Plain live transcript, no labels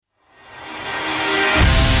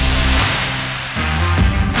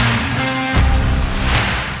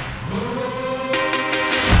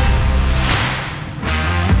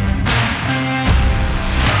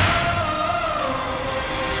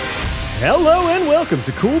and welcome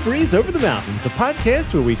to Cool Breeze Over the Mountains, a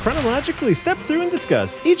podcast where we chronologically step through and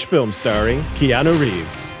discuss each film starring Keanu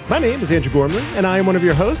Reeves. My name is Andrew Gormley, and I am one of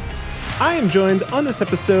your hosts. I am joined on this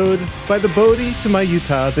episode by the Bodhi to my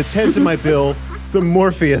Utah, the Ted to my Bill, the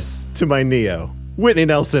Morpheus to my Neo, Whitney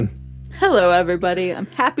Nelson. Hello, everybody. I'm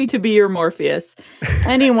happy to be your Morpheus.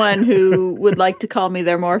 Anyone who would like to call me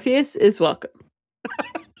their Morpheus is welcome.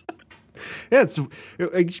 Yeah,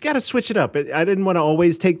 you got to switch it up. I didn't want to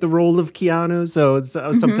always take the role of Keanu, so it's,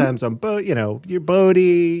 sometimes I'm, you're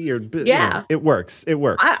Bodhi. It works. It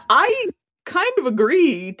works. I kind of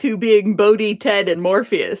agree to being Bodhi, Ted, and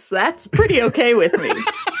Morpheus. That's pretty okay with me.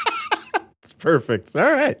 It's perfect.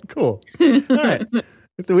 All right, cool. All right.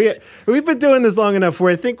 We've been doing this long enough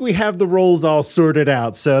where I think we have the roles all sorted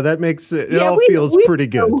out, so that makes it all feels pretty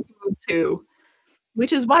good. Too,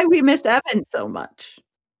 which is why we missed Evan so much.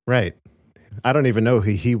 Right. I don't even know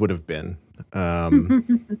who he would have been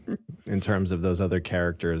in terms of those other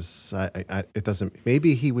characters. It doesn't.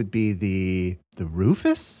 Maybe he would be the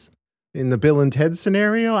Rufus in the Bill and Ted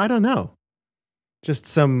scenario. I don't know. Just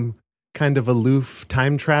some kind of aloof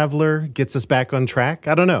time traveler gets us back on track.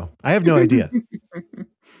 I don't know. I have no idea.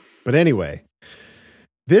 But anyway,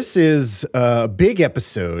 this is a big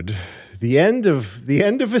episode. The end of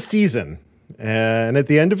a season. And at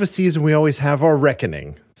the end of a season, we always have our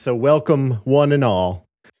reckoning. So welcome, one and all.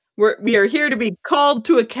 We are here to be called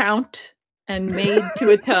to account and made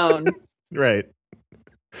to atone. Right.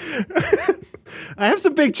 I have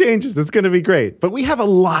some big changes. It's going to be great. But we have a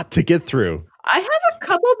lot to get through. I have a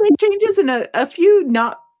couple big changes and a few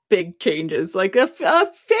not big changes. Like a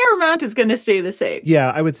fair amount is going to stay the same.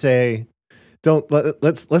 Yeah, I would say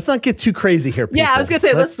let's not get too crazy here, people. Yeah, I was going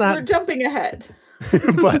to say, we're jumping ahead.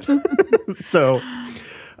 But so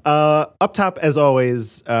up top, as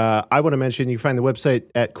always, I want to mention you can find the website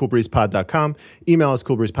at coolbreezepod.com. Email us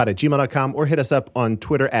coolbreezepod@gmail.com or hit us up on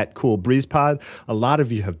Twitter at coolbreezepod. A lot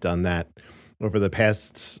of you have done that over the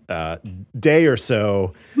past day or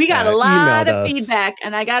so. We got a lot of feedback,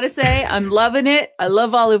 and I got to say, I'm loving it. I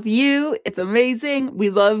love all of you. It's amazing.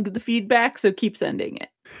 We love the feedback, so keep sending it.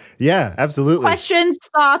 Yeah, absolutely. Questions,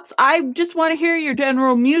 thoughts. I just want to hear your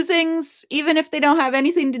general musings, even if they don't have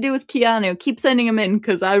anything to do with Keanu. Keep sending them in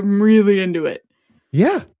because I'm really into it.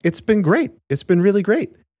 Yeah, it's been great. It's been really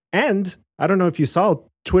great. And I don't know if you saw,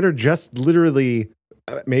 Twitter just literally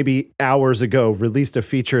maybe hours ago released a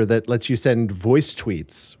feature that lets you send voice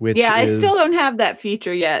tweets, which I still don't have that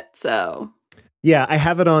feature yet, so... Yeah, I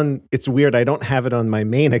have it on, it's weird, I don't have it on my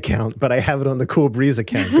main account, but I have it on the Cool Breeze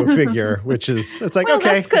account, go figure, which is, it's like, well,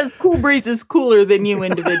 okay. That's because Cool Breeze is cooler than you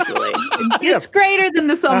individually. It's greater than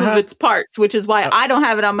the sum of its parts, which is why I don't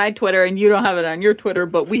have it on my Twitter and you don't have it on your Twitter,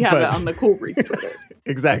 but we have it on the Cool Breeze Twitter.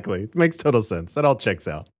 Exactly. It makes total sense. That all checks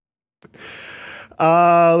out.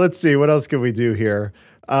 Let's see, what else can we do here?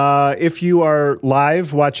 If you are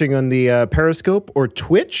live watching on the Periscope or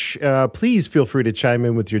Twitch, please feel free to chime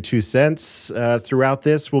in with your 2 cents throughout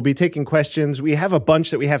this. We'll be taking questions. We have a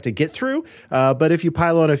bunch that we have to get through, but if you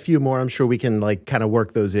pile on a few more, I'm sure we can kind of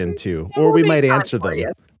work those in too, or we might answer them.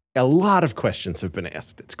 A lot of questions have been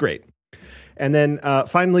asked. It's great. And then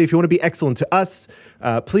finally, if you want to be excellent to us,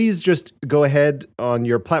 please just go ahead on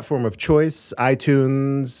your platform of choice,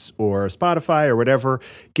 iTunes or Spotify or whatever.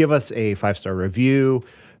 Give us a 5-star review,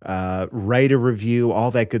 write a review.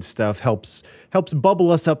 All that good stuff helps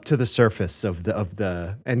bubble us up to the surface of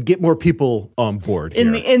the and get more people on board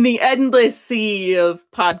in the endless sea of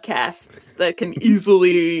podcasts that can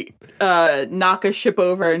easily knock a ship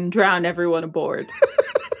over and drown everyone aboard.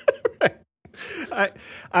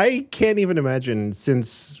 I can't even imagine,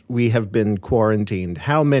 since we have been quarantined,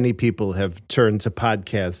 how many people have turned to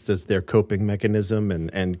podcasts as their coping mechanism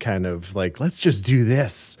and kind of like, let's just do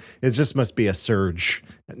this. It just must be a surge.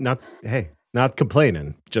 Not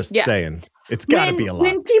complaining, just saying. It's got to be a lot.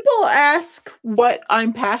 When people ask what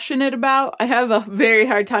I'm passionate about, I have a very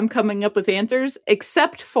hard time coming up with answers,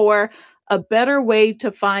 except for a better way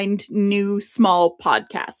to find new small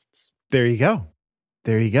podcasts. There you go.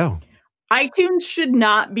 iTunes should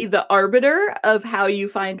not be the arbiter of how you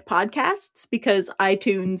find podcasts because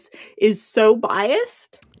iTunes is so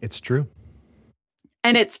biased. It's true.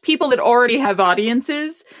 And it's people that already have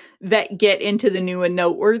audiences that get into the new and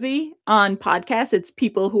noteworthy on podcasts. It's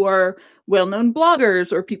people who are well-known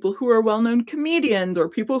bloggers or people who are well-known comedians or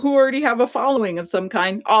people who already have a following of some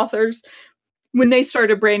kind, authors. When they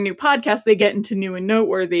start a brand new podcast, they get into new and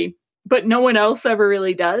noteworthy, but no one else ever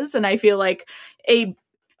really does. And I feel like a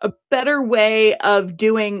better way of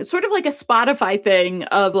doing sort of like a Spotify thing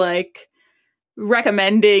of like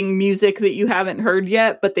recommending music that you haven't heard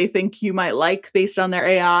yet, but they think you might like based on their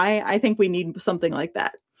AI. I think we need something like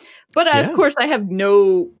that. But of course, I have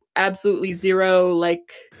absolutely zero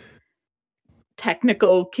like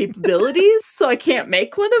technical capabilities, so I can't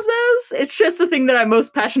make one of those. It's just the thing that I'm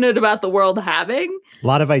most passionate about the world having. A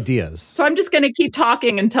lot of ideas. So I'm just going to keep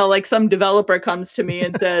talking until like some developer comes to me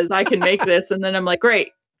and says, I can make this. And then I'm like,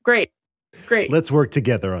 great. Let's work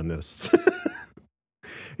together on this.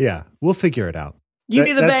 Yeah, we'll figure it out. You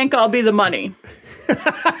be the bank, I'll be the money.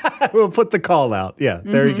 We'll put the call out. Yeah,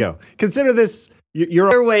 there you go. Consider this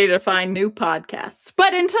your way to find new podcasts.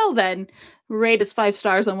 But until then, rate us 5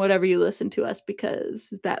 stars on whatever you listen to us,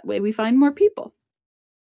 because that way we find more people.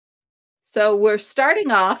 So we're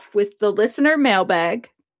starting off with the listener mailbag,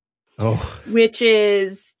 which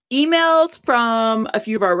is emails from a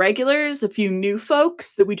few of our regulars, a few new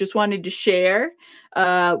folks that we just wanted to share.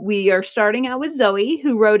 We are starting out with Zoe,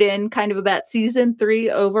 who wrote in kind of about season 3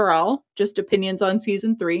 overall, just opinions on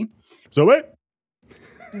season 3. Zoe?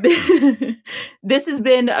 This has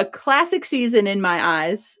been a classic season in my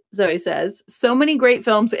eyes, Zoe says. So many great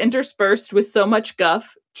films interspersed with so much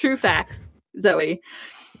guff. True facts, Zoe.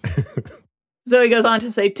 Zoe goes on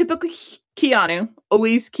to say, typical Keanu,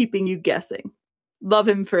 always keeping you guessing. Love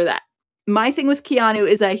him for that. My thing with Keanu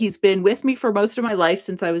is that he's been with me for most of my life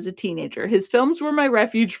since I was a teenager. His films were my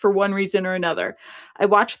refuge for one reason or another. I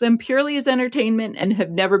watched them purely as entertainment and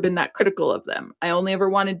have never been that critical of them. I only ever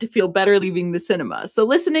wanted to feel better leaving the cinema. So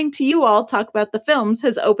listening to you all talk about the films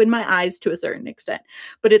has opened my eyes to a certain extent.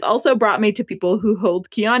 But it's also brought me to people who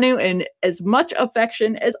hold Keanu in as much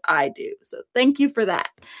affection as I do. So thank you for that.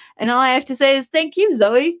 And all I have to say is thank you,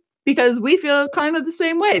 Zoe. Because we feel kind of the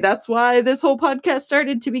same way. That's why this whole podcast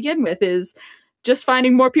started to begin with, is just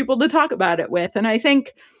finding more people to talk about it with. And I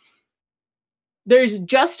think there's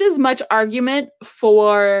just as much argument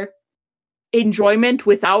for enjoyment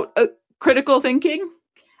without critical thinking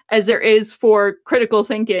as there is for critical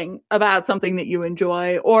thinking about something that you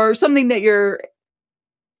enjoy or something that you're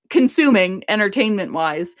consuming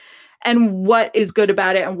entertainment-wise, and what is good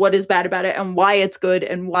about it and what is bad about it and why it's good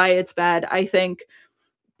and why it's bad. I think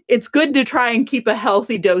it's good to try and keep a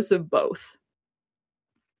healthy dose of both.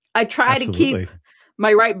 I try to keep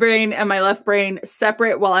my right brain and my left brain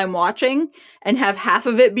separate while I'm watching and have half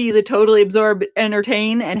of it be the totally absorbed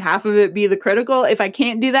entertain and half of it be the critical. If I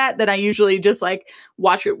can't do that, then I usually just like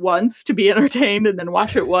watch it once to be entertained and then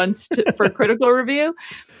watch it once for critical review.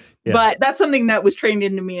 Yeah. But that's something that was trained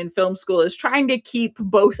into me in film school, is trying to keep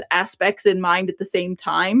both aspects in mind at the same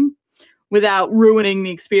time, without ruining the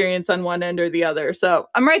experience on one end or the other. So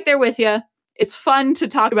I'm right there with you. It's fun to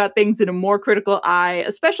talk about things in a more critical eye,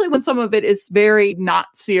 especially when some of it is very not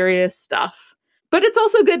serious stuff. But it's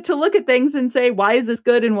also good to look at things and say, why is this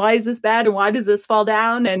good and why is this bad and why does this fall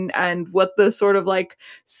down, and what the sort of like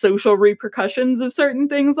social repercussions of certain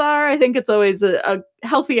things are. I think it's always a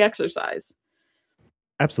healthy exercise.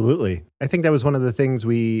 Absolutely. I think that was one of the things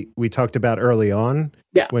we talked about early on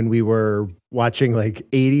when we were watching like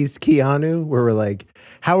 80s Keanu, where we're like,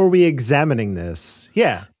 how are we examining this?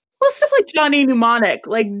 Yeah. Well, stuff like Johnny Mnemonic.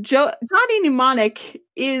 Like Johnny Mnemonic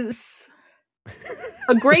is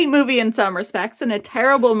a great movie in some respects and a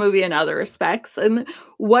terrible movie in other respects. And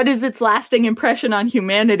what is its lasting impression on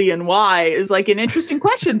humanity and why is like an interesting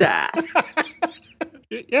question to ask.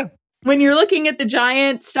 Yeah. When you're looking at the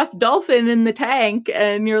giant stuffed dolphin in the tank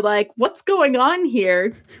and you're like, what's going on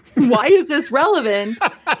here? Why is this relevant?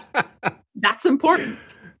 That's important.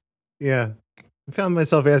 Yeah. I found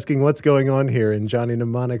myself asking what's going on here in Johnny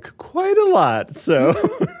Mnemonic quite a lot. So,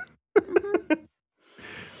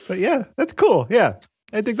 but yeah, that's cool. Yeah.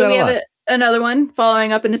 I think that a lot. We have another one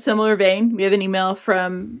following up in a similar vein. We have an email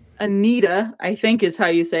from Anita, I think is how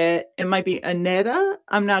you say it. It might be Aneta.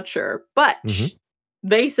 I'm not sure, but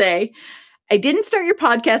they say, I didn't start your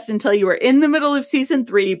podcast until you were in the middle of season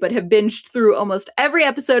 3, but have binged through almost every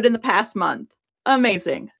episode in the past month.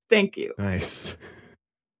 Amazing. Thank you. Nice.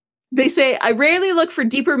 They say, I rarely look for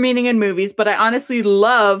deeper meaning in movies, but I honestly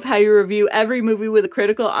love how you review every movie with a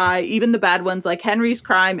critical eye, even the bad ones like Henry's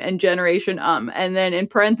Crime and Generation And then in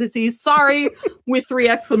parentheses, sorry, with 3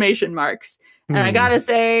 exclamation marks. And I gotta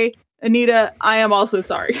say, Anita, I am also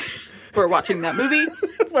sorry for watching that movie.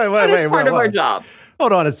 Wait, part of our job.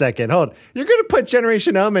 Hold on a second. You're going to put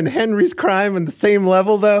Generation and Henry's Crime on the same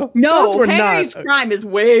level, though? No, Henry's Crime is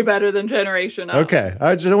way better than Generation Okay,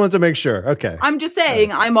 I just wanted to make sure. Okay. I'm just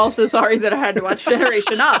saying, I'm also sorry that I had to watch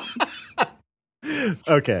Generation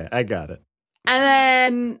Okay, I got it. And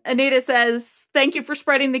then Anita says, thank you for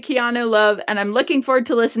spreading the Keanu love, and I'm looking forward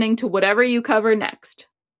to listening to whatever you cover next.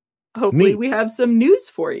 Hopefully we have some news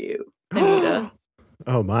for you, Anita.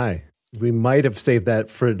 Oh, my. We might have saved that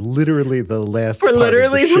for literally the last For part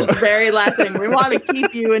literally of the show. the very last thing. We want to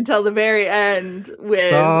keep you until the very end with...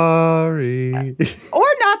 Sorry. Or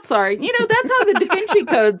not sorry. You know, that's how the Da Vinci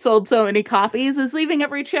Code sold so many copies, is leaving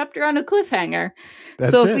every chapter on a cliffhanger.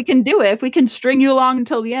 So if we can do it, if we can string you along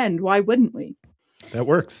until the end, why wouldn't we? That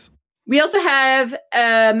works. We also have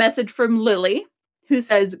a message from Lily, who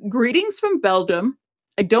says, "Greetings from Belgium.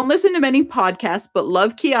 I don't listen to many podcasts, but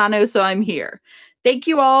love Keanu, so I'm here. Thank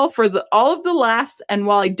you all for all of the laughs, and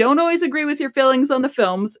while I don't always agree with your feelings on the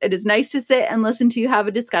films, it is nice to sit and listen to you have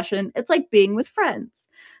a discussion. It's like being with friends.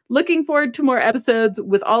 Looking forward to more episodes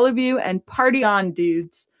with all of you, and party on,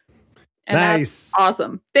 dudes." And nice. That's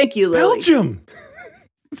awesome. Thank you, Lily. Belgium.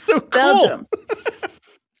 So cool. Belgium.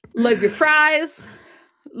 Love your fries.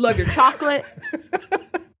 Love your chocolate.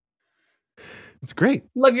 It's great.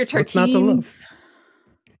 Love your tartines. What's not to love?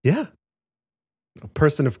 Yeah. A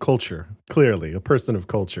person of culture. Clearly, a person of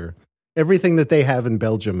culture. Everything that they have in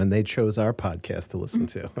Belgium, and they chose our podcast to listen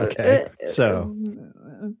to. Okay. So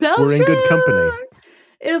Belgium we're in good company.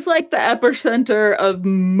 Is like the epicenter of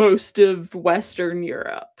most of Western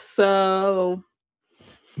Europe. So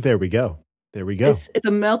there we go. There we go. It's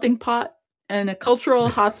a melting pot and a cultural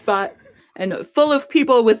hotspot and full of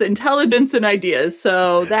people with intelligence and ideas.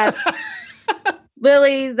 So that's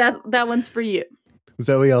Lily, that one's for you.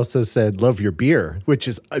 Zoe also said, "Love your beer," which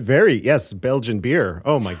is yes, Belgian beer.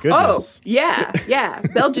 Oh my goodness. Oh, yeah.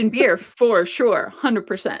 Belgian beer for sure.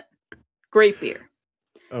 100%. Great beer.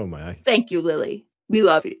 Oh my. Thank you, Lily. We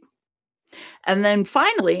love you. And then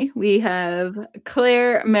finally, we have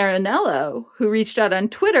Claire Marinello, who reached out on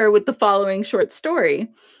Twitter with the following short story,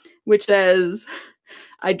 which says,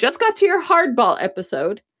 "I just got to your hardball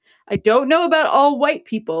episode. I don't know about all white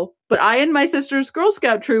people, but I and my sister's Girl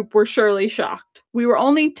Scout troop were surely shocked. We were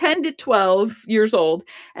only 10 to 12 years old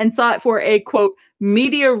and saw it for a, quote,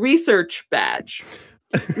 media research badge.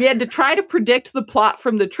 We had to try to predict the plot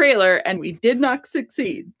from the trailer, and we did not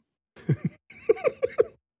succeed."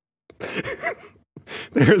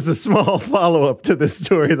 There's a small follow-up to this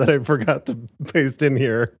story that I forgot to paste in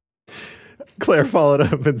here. Claire followed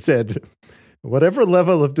up and said, "Whatever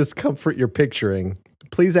level of discomfort you're picturing,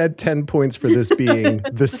 please add 10 points for this being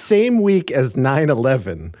the same week as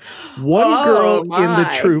 9/11. One girl in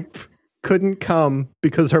the troop couldn't come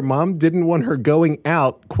because her mom didn't want her going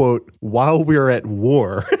out, quote, while we were at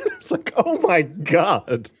war." It's like, oh my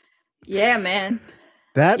God. Yeah, man.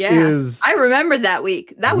 That is... I remember that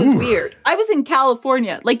week. That was weird. I was in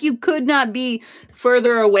California. Like, you could not be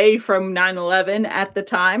further away from 9/11 at the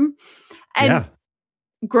time. And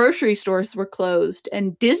grocery stores were closed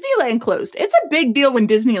and Disneyland closed. It's a big deal when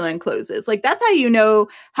Disneyland closes. Like, that's how you know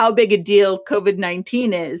how big a deal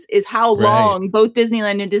COVID-19 is how long both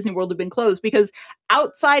Disneyland and Disney World have been closed. Because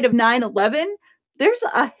outside of 9/11, there's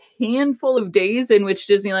a handful of days in which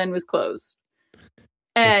Disneyland was closed.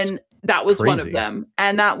 And that was one of them.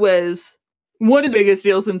 And that was one of the biggest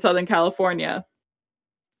deals in Southern California.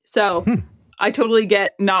 So I totally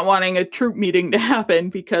get not wanting a troop meeting to happen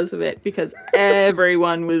because of it, because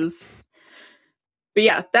everyone was... But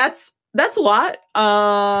yeah, that's a lot.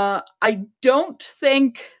 I don't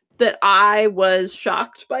think that I was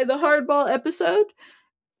shocked by the Hardball episode.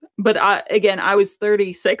 But I was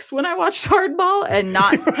 36 when I watched Hardball and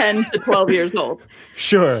not 10 to 12 years old.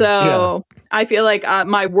 Sure. So I feel like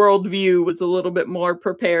my worldview was a little bit more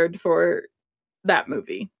prepared for that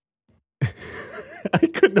movie. I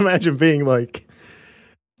couldn't imagine being like,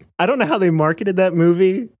 I don't know how they marketed that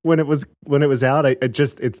movie when it was out.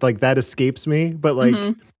 It's like that escapes me. But like,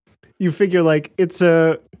 you figure like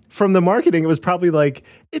from the marketing, it was probably like,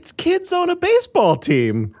 it's kids on a baseball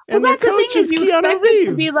team, and their coach is Keanu Reeves. It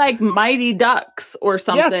to be like Mighty Ducks or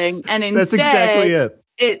something, yes, and instead, that's exactly it.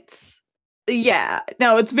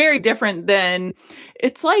 It's very different than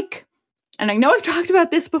it's like. And I know I've talked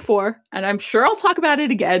about this before, and I'm sure I'll talk about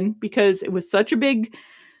it again because it was such a big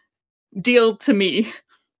deal to me.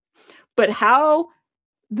 But how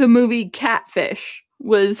the movie Catfish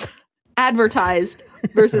was advertised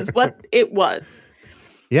versus what it was.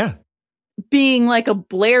 Yeah. Being like a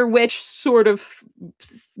Blair Witch sort of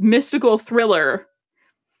mystical thriller,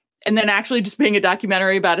 and then actually just being a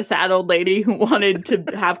documentary about a sad old lady who wanted to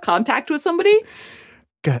have contact with somebody.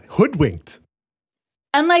 Got hoodwinked.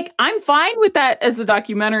 And like, I'm fine with that as a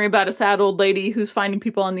documentary about a sad old lady who's finding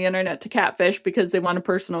people on the internet to catfish because they want a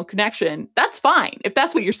personal connection. That's fine if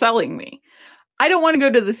that's what you're selling me. I don't want to go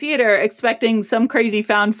to the theater expecting some crazy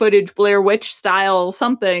found footage Blair Witch style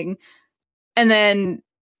something and then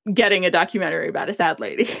getting a documentary about a sad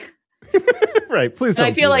lady. Right. Please And don't.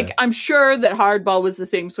 I feel do like that. I'm sure that Hardball was the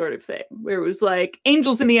same sort of thing, where it was like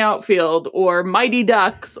Angels in the Outfield or Mighty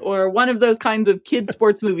Ducks or one of those kinds of kids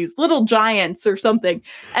sports movies, Little Giants or something.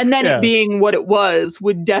 And then Yeah. it being what it was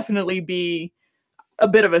would definitely be a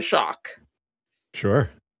bit of a shock. Sure.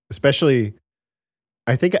 Especially,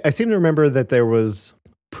 I think I seem to remember that there was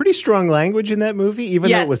pretty strong language in that movie, even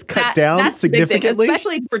though it was cut down that's the big thing, significantly.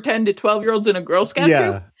 especially for 10 to 12-year-olds in a Girl Scout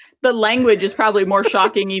troop. The language is probably more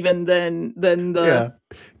shocking even than the... Yeah.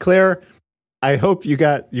 Claire, I hope you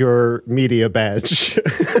got your media badge.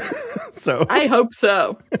 So I hope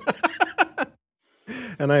so.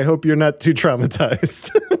 And I hope you're not too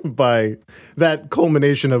traumatized by that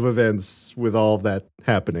culmination of events with all of that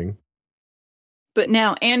happening. But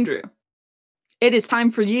now, Andrew, it is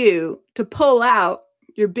time for you to pull out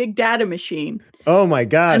your big data machine. Oh my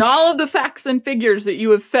gosh. And all of the facts and figures that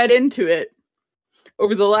you have fed into it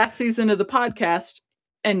over the last season of the podcast,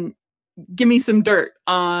 and give me some dirt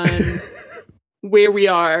on where we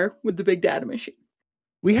are with the big data machine.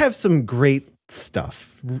 We have some great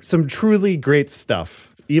stuff, some truly great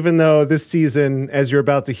stuff, even though this season, as you're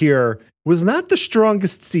about to hear, was not the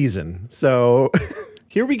strongest season. So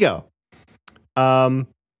here we go.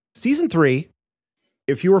 Season 3,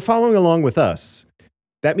 if you were following along with us,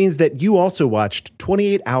 that means that you also watched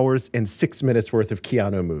 28 hours and 6 minutes worth of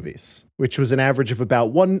Keanu movies, which was an average of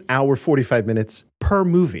about 1 hour, 45 minutes per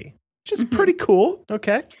movie, which is pretty cool.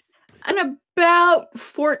 Okay. And about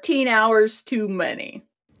 14 hours too many.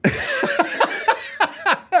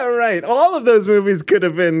 All right. All of those movies could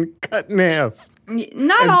have been cut in half.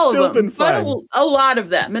 Not and all still of them, been fine. but a lot of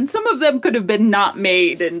them. And some of them could have been not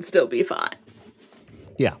made and still be fine.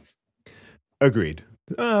 Yeah. Agreed.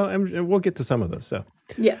 And we'll get to some of those. So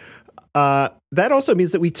yeah. That also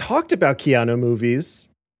means that we talked about Keanu movies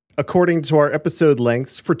according to our episode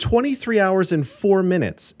lengths for 23 hours and 4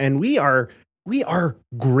 minutes. And we are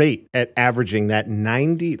great at averaging that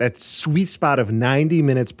sweet spot of 90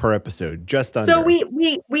 minutes per episode, just under. So we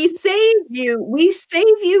save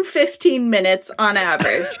you 15 minutes on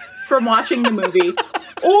average from watching the movie,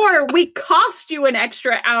 or we cost you an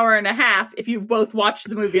extra hour and a half if you've both watched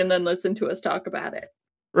the movie and then listened to us talk about it.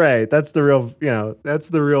 Right. That's the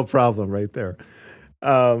real problem right there.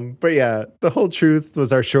 But yeah, the whole truth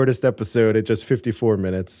was our shortest episode at just 54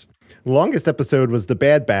 minutes. Longest episode was The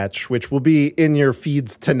Bad Batch, which will be in your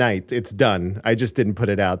feeds tonight. It's done. I just didn't put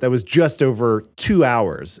it out. That was just over 2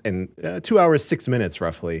 hours and 2 hours, 6 minutes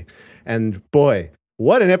roughly. And boy,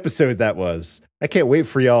 what an episode that was. I can't wait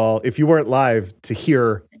for y'all, if you weren't live, to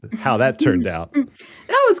hear how that turned out.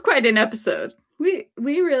 That was quite an episode. We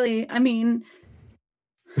really, I mean...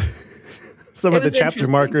 Some of the chapter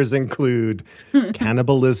markers include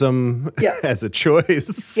cannibalism as a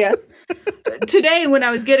choice. Yes. Today, when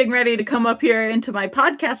I was getting ready to come up here into my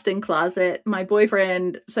podcasting closet, my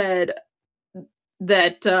boyfriend said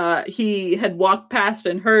that he had walked past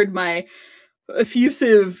and heard my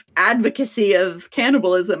effusive advocacy of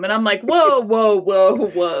cannibalism. And I'm like, whoa.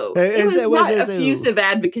 It was not effusive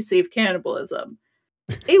advocacy of cannibalism.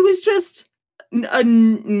 It was just a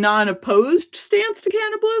non-opposed stance to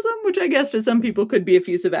cannibalism, which I guess to some people could be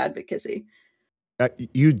effusive advocacy.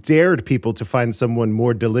 You dared people to find someone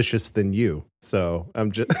more delicious than you. So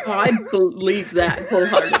I'm just... I believe that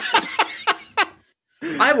wholeheartedly.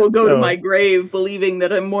 I will go to my grave believing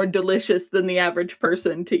that I'm more delicious than the average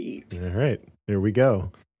person to eat. All right. There we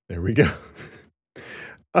go.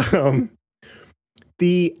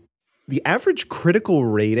 The average critical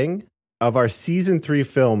rating of our season 3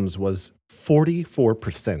 films was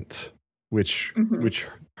 44%, which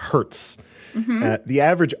hurts. Mm-hmm. The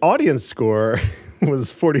average audience score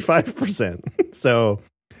was 45%. So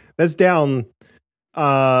that's down.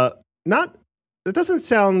 It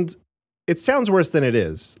sounds worse than it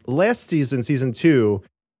is. Last season, season 2,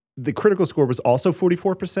 the critical score was also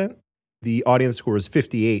 44%. The audience score was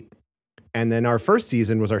 58%. And then our first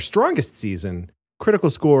season was our strongest season. Critical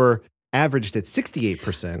score averaged at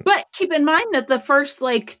 68%. But keep in mind that the first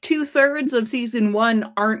 2/3 of season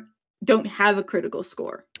 1 don't have a critical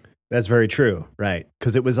score. That's very true, right?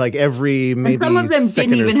 Because it was every maybe and some of them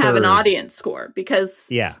didn't even have an audience score because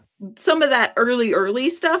some of that early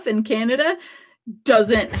stuff in Canada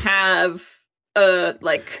doesn't have a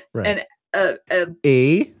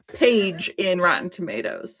page in Rotten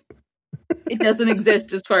Tomatoes. It doesn't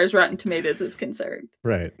exist as far as Rotten Tomatoes is concerned.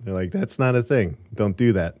 Right. They're like, that's not a thing. Don't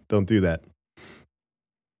do that.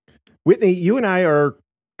 Whitney, you and I are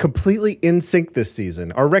completely in sync this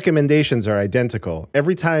season. Our recommendations are identical.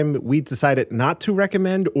 Every time we decided not to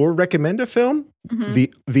recommend a film,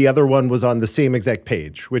 the other one was on the same exact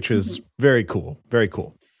page, which is very cool. Very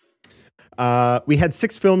cool. We had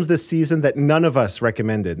 6 films this season that none of us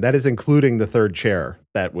recommended. That is including The Third Chair.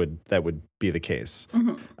 That would be the case.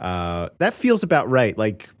 That feels about right.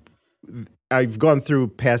 Like, I've gone through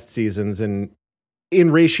past seasons, and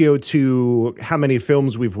in ratio to how many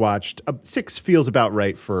films we've watched, 6 feels about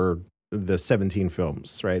right for the 17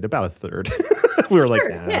 films, right? About a third. We were like,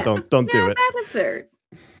 nah, don't do it. About a third.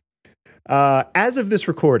 As of this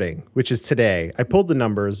recording, which is today, I pulled the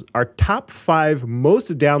numbers. Our top 5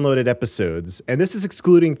 most downloaded episodes, and this is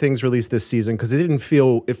excluding things released this season because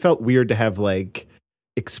it felt weird to have like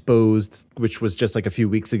Exposed, which was just like a few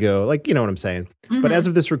weeks ago. Like, you know what I'm saying? But as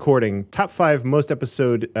of this recording, top 5 most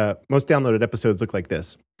downloaded episodes look like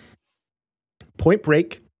this: Point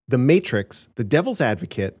Break, The Matrix, The Devil's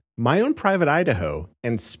Advocate, My Own Private Idaho,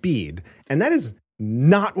 and Speed. And that is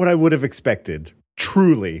not what I would have expected,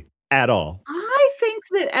 truly, at all. I think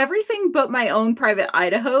that everything but My Own Private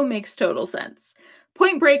Idaho makes total sense.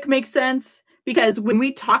 Point Break makes sense because when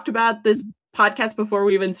we talked about this podcast before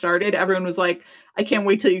we even started, everyone was like, I can't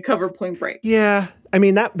wait till you cover Point Break. Yeah. I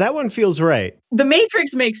mean, that one feels right. The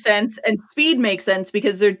Matrix makes sense and Speed makes sense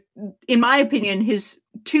because they're, in my opinion, his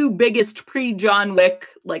 2 biggest pre-John Wick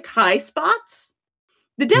like high spots.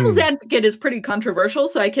 The Devil's Advocate is pretty controversial,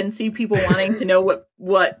 so I can see people wanting to know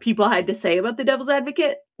what people had to say about The Devil's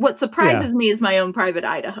Advocate. What surprises me is My Own Private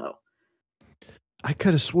Idaho. I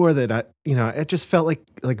could have swore that it just felt like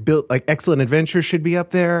Excellent Adventure should be up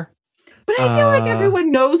there. But I feel like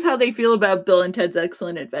everyone knows how they feel about Bill and Ted's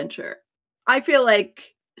Excellent Adventure. I feel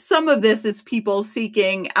like some of this is people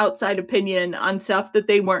seeking outside opinion on stuff that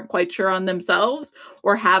they weren't quite sure on themselves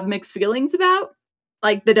or have mixed feelings about,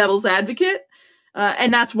 like The Devil's Advocate.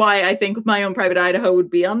 And that's why I think My Own Private Idaho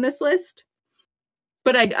would be on this list.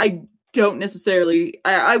 But I don't necessarily,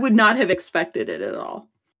 I would not have expected it at all.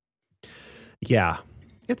 Yeah.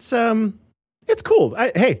 It's cool.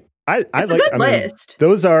 I like a good list.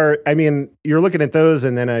 Those are, I mean, you're looking at those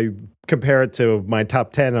and then I compare it to my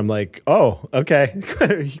top 10. I'm like, oh, okay.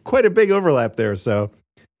 Quite a big overlap there. So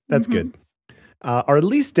that's good. Our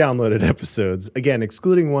least downloaded episodes, again,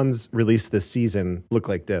 excluding ones released this season, look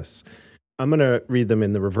like this. I'm going to read them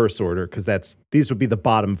in the reverse order because these would be the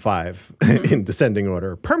bottom 5 in descending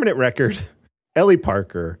order. Permanent Record, Ellie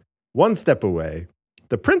Parker, One Step Away,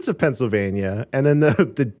 The Prince of Pennsylvania, and then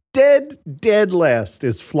the dead last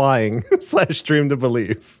is Flying / Dream to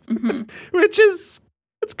Believe, which is,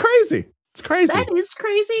 it's crazy. It's crazy. That is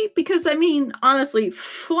crazy because, I mean, honestly,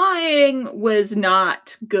 Flying was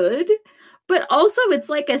not good, but also it's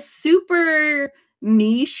like a super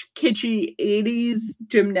niche, kitschy 80s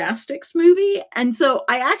gymnastics movie. And so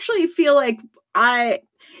I actually feel like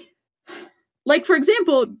for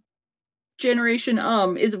example, Generation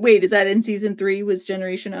is that in season 3? Was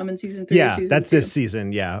Generation in season 3? Yeah, that's 2? This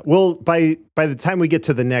season. Yeah. Well, by the time we get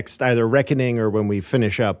to the next either Reckoning or when we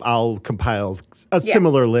finish up, I'll compile a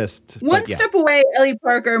similar list. One Step Away, Ellie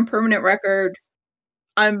Parker, and Permanent Record.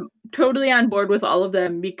 I'm totally on board with all of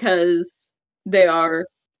them because they are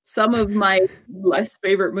some of my less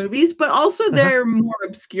favorite movies, but also they're more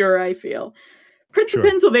obscure, I feel. Prince of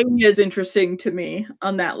Pennsylvania is interesting to me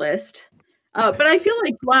on that list. But I feel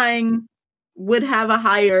like Flying would have a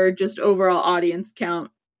higher just overall audience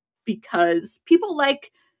count because people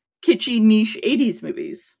like kitschy niche 80s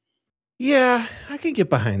movies. Yeah, I can get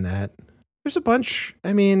behind that. There's a bunch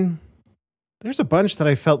that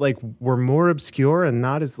I felt like were more obscure and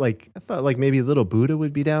not as like, I thought like maybe Little Buddha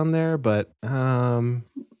would be down there, but no,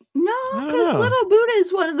 because Little Buddha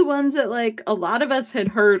is one of the ones that like a lot of us had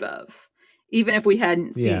heard of, even if we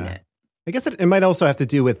hadn't seen it. I guess it might also have to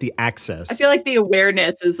do with the access. I feel like the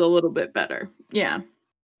awareness is a little bit better. Yeah.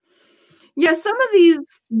 Yeah, some of these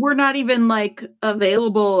were not even like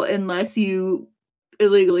available unless you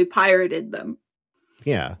illegally pirated them.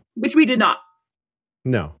 Yeah. Which we did not.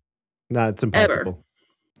 No. It's impossible.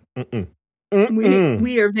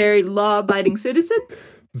 We are very law-abiding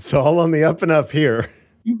citizens. It's all on the up and up here.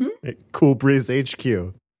 At Cool Breeze HQ.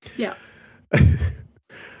 Yeah.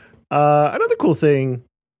 Another cool thing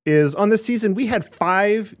is on this season, we had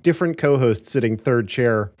 5 different co-hosts sitting third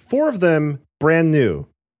chair, 4 of them brand new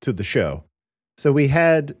to the show. So we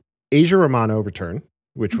had Asia Romano return,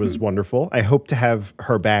 which was wonderful. I hope to have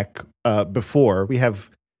her back before.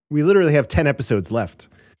 We literally have 10 episodes left.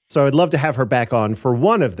 So I'd love to have her back on for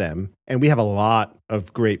one of them. And we have a lot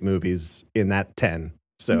of great movies in that 10.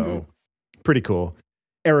 So pretty cool.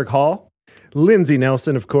 Eric Hall, Lindsay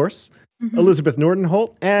Nelson, of course, Elizabeth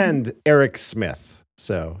Norton-Holt, and Eric Smith.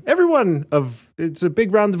 So it's a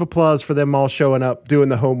big round of applause for them all showing up, doing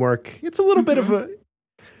the homework. It's a little bit of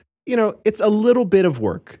it's a little bit of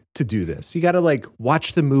work to do this. You got to like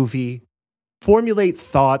watch the movie, formulate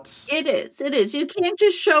thoughts. It is. You can't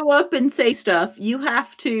just show up and say stuff. You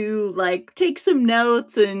have to like take some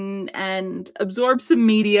notes and absorb some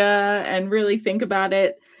media and really think about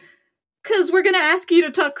it. Because we're going to ask you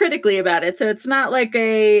to talk critically about it. So it's not like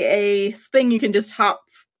a thing you can just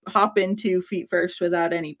hop into feet first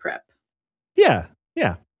without any prep. Yeah.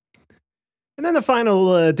 And then the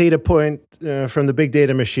final data point from the big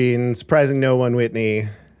data machine, surprising no one, Whitney.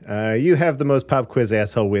 You have the most pop quiz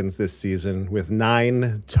asshole wins this season with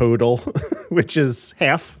 9 total, which is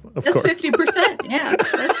half, of course. That's 50%. Yeah,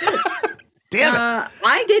 that's good. Damn it.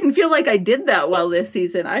 I didn't feel like I did that well this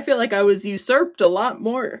season. I feel like I was usurped a lot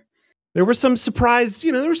more. There were some surprise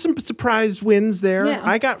wins there. Yeah.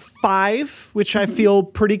 I got 5, which I feel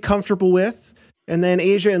pretty comfortable with. And then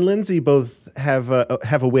Asia and Lindsay both have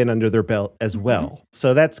a win under their belt as well.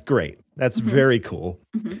 So that's great. That's very cool.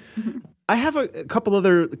 I have a couple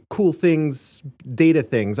other cool things, data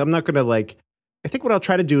things. I'm not going to I think what I'll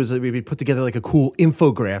try to do is maybe put together like a cool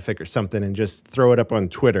infographic or something and just throw it up on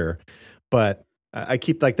Twitter. But I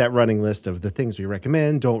keep like that running list of the things we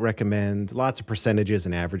recommend, don't recommend, lots of percentages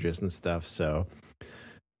and averages and stuff. So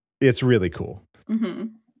it's really cool.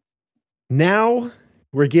 Now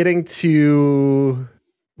we're getting to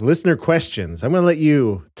listener questions. I'm going to let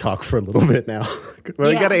you talk for a little bit now.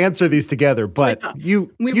 I got to answer these together, but we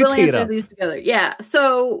will answer these together. Yeah.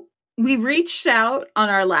 So we reached out on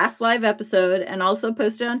our last live episode and also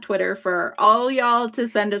posted on Twitter for all y'all to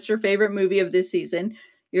send us your favorite movie of this season,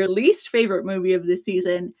 your least favorite movie of this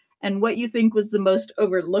season, and what you think was the most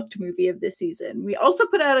overlooked movie of this season. We also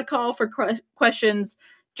put out a call for questions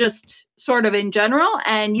just sort of in general,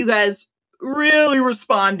 and you guys really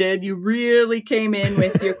responded. You really came in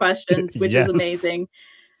with your questions, which is amazing.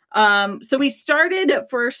 So we started at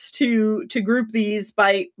first to group these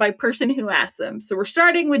by person who asked them. So we're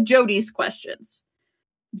starting with Jody's questions.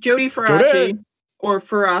 Jody Faraci or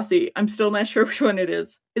Farasi. I'm still not sure which one it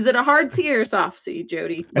is. Is it a hard C or a soft C,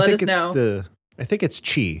 Jody? Let us know. I think it's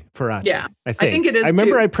Chi, Faraci. Yeah, I think it is. I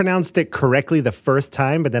remember too. I pronounced it correctly the first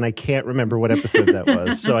time, but then I can't remember what episode that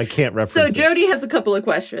was, so I can't reference it. So Jody has a couple of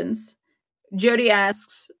questions. Jody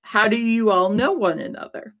asks, how do you all know one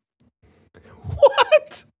another?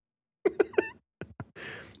 What?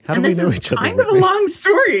 How do we know each other? Kind of a long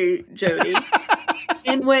story, Jody,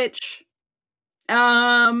 in which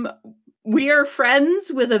we are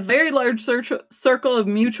friends with a very large circle of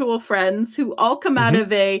mutual friends who all come out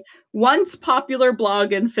of a once popular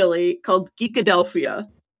blog in Philly called Geekadelphia.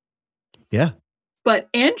 Yeah. But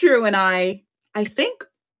Andrew and I think,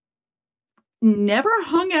 never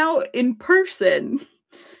hung out in person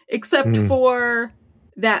except for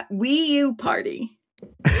that Wii U party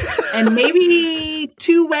and maybe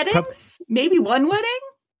 2 weddings, maybe 1 wedding.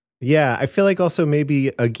 Yeah, I feel like also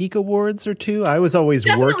maybe a Geek Awards or 2. I was always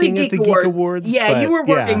working at the Geek Awards. Yeah, you were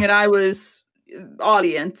working and I was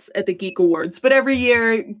audience at the Geek Awards. But every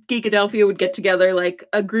year, Geekadelphia would get together like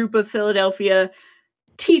a group of Philadelphia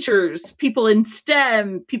teachers, people in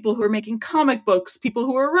STEM, people who are making comic books, people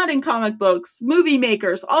who are running comic books, movie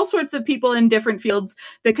makers, all sorts of people in different fields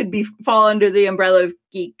that could fall under the umbrella of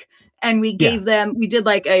geek. And we gave them, we did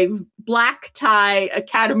like a black tie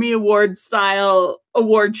Academy Award style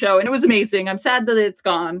award show. And it was amazing. I'm sad that it's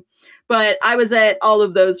gone, but I was at all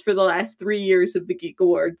of those for the last 3 years of the Geek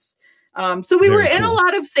Awards. So we were in a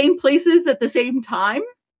lot of same places at the same time,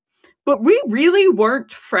 but we really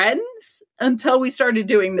weren't friends until we started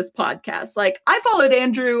doing this podcast. Like, I followed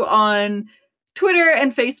Andrew on Twitter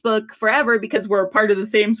and Facebook forever because we're a part of the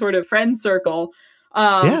same sort of friend circle.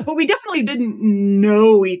 But we definitely didn't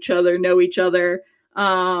know each other.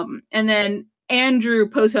 And then Andrew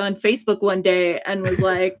posted on Facebook one day and was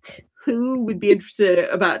like, who would be interested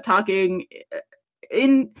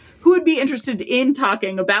in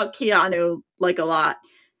talking about Keanu like a lot?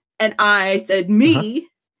 And I said, me.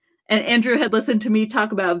 And Andrew had listened to me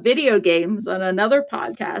talk about video games on another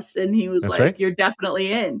podcast. And he was you're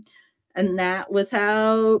definitely in. And that was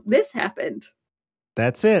how this happened.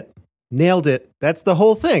 That's it. Nailed it. That's the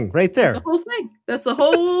whole thing right there. That's the whole thing. That's the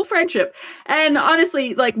whole friendship. And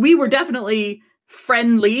honestly, like, we were definitely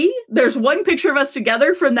friendly. There's one picture of us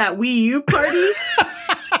together from that Wii U party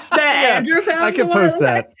that Andrew found. I can post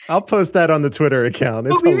that. I'll post that on the Twitter account.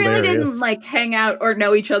 It's hilarious. But we really didn't like hang out or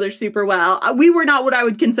know each other super well. We were not what I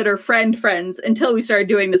would consider friends until we started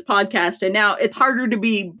doing this podcast. And now it's harder to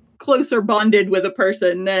be closer bonded with a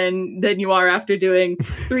person than you are after doing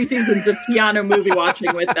 3 seasons of Keanu movie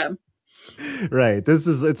watching with them. Right.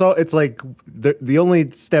 It's like the only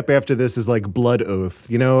step after this is like blood oath,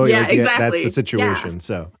 you know? Yeah, like, exactly. That's the situation. Yeah.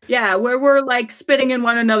 So yeah, where we're like spitting in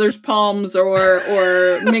one another's palms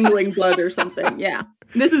or mingling blood or something. Yeah.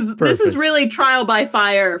 This is Perfect. really trial by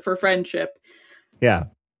fire for friendship. Yeah,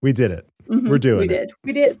 we did it. We're doing it.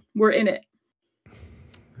 We did. We're in it.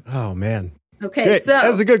 Oh, man. Okay, Good. so That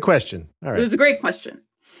was a good question. All it right. was a great question.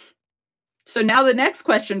 So now the next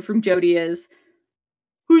question from Jody is,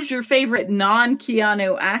 who's your favorite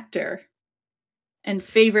non-Keanu actor and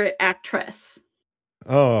favorite actress?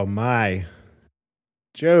 Oh, my.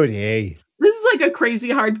 Jody. This is like a crazy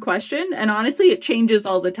hard question, and honestly, it changes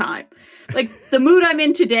all the time. Like, the mood I'm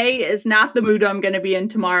in today is not the mood I'm going to be in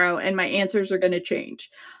tomorrow, and my answers are going to change.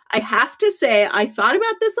 I have to say, I thought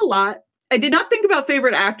about this a lot. I did not think about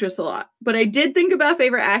favorite actress a lot, but I did think about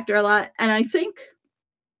favorite actor a lot, and I think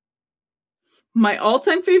my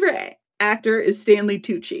all-time favorite actor is Stanley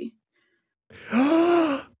Tucci.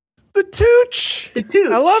 The Tooch. The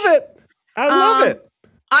Tooch. I love it. I love it.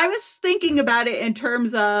 I was thinking about it in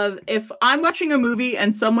terms of if I'm watching a movie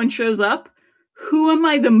and someone shows up, who am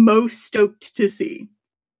I the most stoked to see?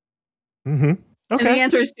 Mm-hmm. Okay. And the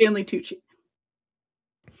answer is Stanley Tucci.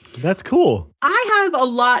 That's cool. I have a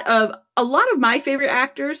lot of my favorite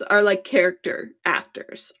actors are like character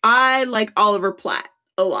actors. I like Oliver Platt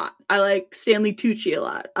a lot. I like Stanley Tucci a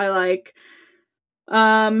lot. I like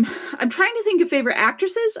I'm trying to think of favorite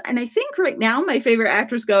actresses, and I think right now my favorite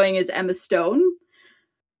actress going is Emma Stone.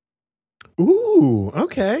 Ooh,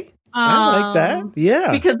 okay. I like that.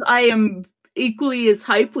 Yeah. Because I am equally as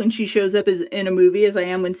hype when she shows up in a movie as I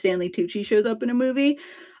am when Stanley Tucci shows up in a movie.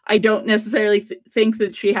 I don't necessarily think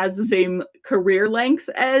that she has the same career length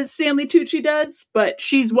as Stanley Tucci does, but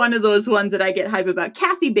she's one of those ones that I get hype about.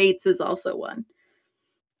 Kathy Bates is also one.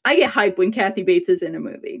 I get hype when Kathy Bates is in a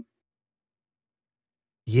movie.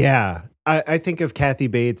 Yeah. I think of Kathy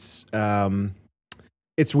Bates.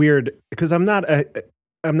 It's weird because I'm not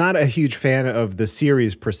a huge fan of the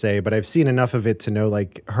series per se, but I've seen enough of it to know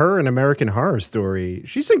like her in American Horror Story.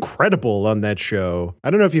 She's incredible on that show. I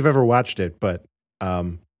don't know if you've ever watched it, but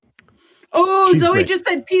Zoe great. just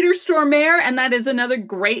said Peter Stormare, and that is another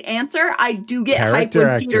great answer. I do get hyped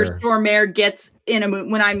when Peter Stormare gets in a movie.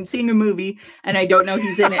 When I'm seeing a movie and I don't know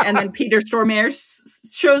he's in it, and then Peter Stormare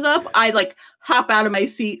shows up, I like hop out of my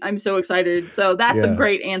seat. I'm so excited. So that's a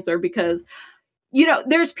great answer because, you know,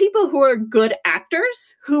 there's people who are good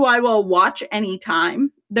actors who I will watch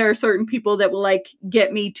anytime. There are certain people that will like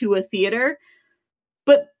get me to a theater,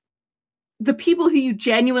 but the people who you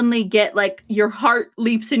genuinely get like your heart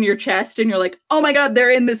leaps in your chest and you're like, oh my God, they're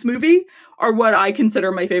in this movie are what I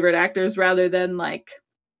consider my favorite actors rather than like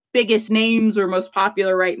biggest names or most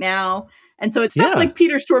popular right now. And so it's stuff like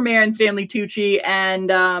Peter Stormare and Stanley Tucci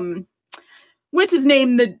and what's his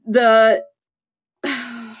name? The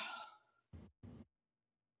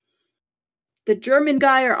German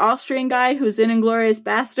guy or Austrian guy who's in Inglourious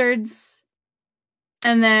Bastards.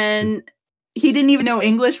 And then he didn't even know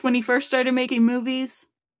English when he first started making movies.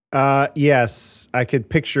 Yes, I could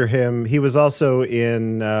picture him. He was also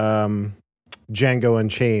in Django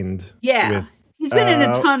Unchained. Yeah. He's been in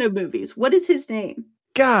a ton of movies. What is his name?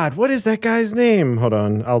 God, what is that guy's name? Hold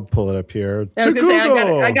on. I'll pull it up here.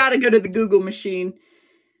 I gotta go to the Google machine.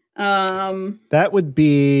 That would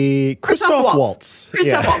be Christoph Waltz.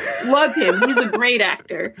 Christoph Waltz. Love him. He's a great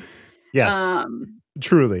actor. Yes.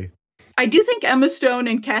 Truly. I do think Emma Stone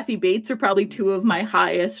and Kathy Bates are probably two of my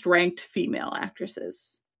highest ranked female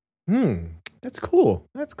actresses. That's cool.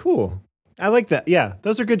 That's cool. I like that. Yeah,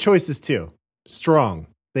 those are good choices too. Strong.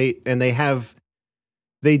 They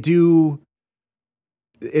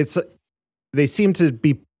seem to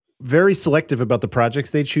be very selective about the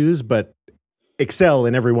projects they choose, but excel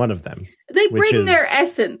in every one of them. They bring their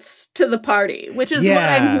essence to the party, which is what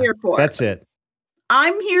I'm here for. That's it.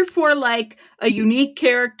 I'm here for like a unique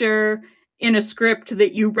character in a script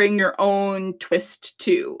that you bring your own twist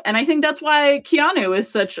to. And I think that's why Keanu is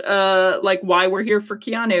such why we're here for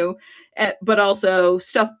Keanu, but also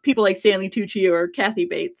people like Stanley Tucci or Kathy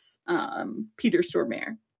Bates, Peter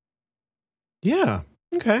Stormare. Yeah.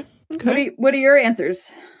 Okay. What are your answers?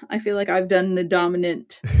 I feel like I've done the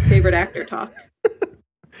dominant favorite actor talk.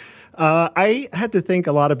 I had to think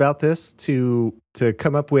a lot about this to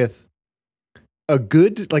come up with a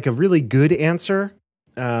really good answer.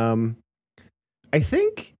 I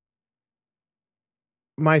think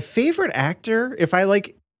my favorite actor, if I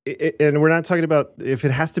like, and we're not talking about if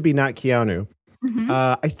it has to be not Keanu,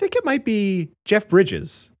 I think it might be Jeff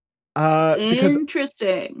Bridges.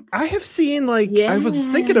 Interesting. I have seen I was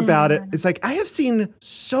thinking about it. It's like I have seen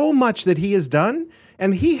so much that he has done,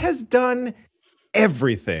 and he has done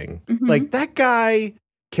everything. Like that guy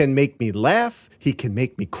can make me laugh. He can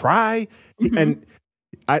make me cry, and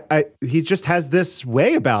he just has this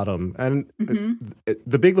way about him. And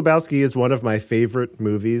The Big Lebowski is one of my favorite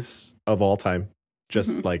movies of all time.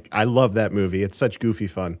 Just like, I love that movie. It's such goofy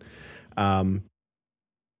fun. And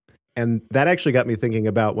that actually got me thinking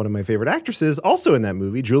about one of my favorite actresses also in that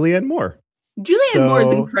movie, Julianne Moore. Julianne Moore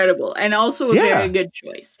is incredible and also a very good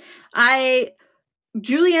choice.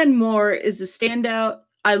 Julianne Moore is a standout.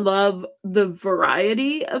 I love the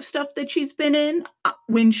variety of stuff that she's been in.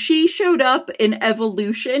 When she showed up in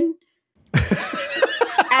Evolution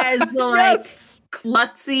as the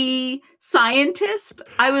klutzy scientist,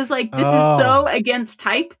 I was like, this is so against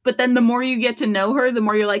type. But then the more you get to know her, the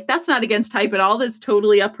more you're like, that's not against type at all. That's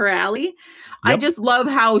totally up her alley. Yep. I just love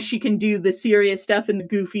how she can do the serious stuff and the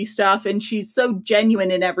goofy stuff. And she's so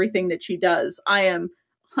genuine in everything that she does. I am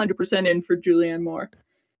 100% in for Julianne Moore.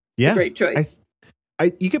 Yeah. Great choice.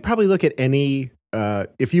 You could probably look at any,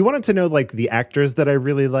 if you wanted to know like the actors that I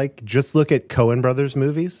really like, just look at Coen Brothers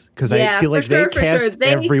movies. Because I feel like they cast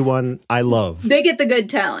everyone I love. They get the good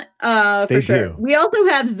talent. For sure. Do. We also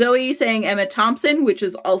have Zoe saying Emma Thompson, which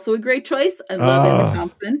is also a great choice. I love Emma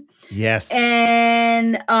Thompson. Yes.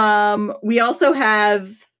 And we also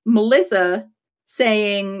have Melissa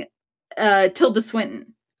saying Tilda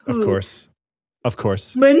Swinton. Of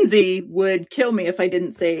course. Lindsay would kill me if I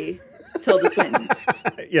didn't say Tilda Swinton.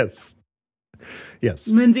 Yes.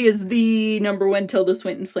 Lindsay is the number one Tilda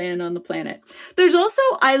Swinton fan on the planet. There's also,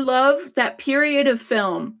 I love that period of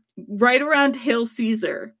film right around Hail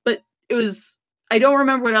Caesar, but I don't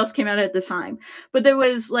remember what else came out at the time, but there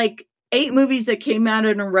was like 8 movies that came out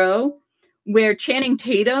in a row where Channing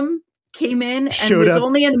Tatum came in and was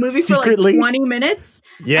only in the movie secretly for like 20 minutes.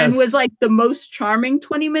 Yes. And was like the most charming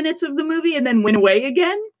 20 minutes of the movie and then went away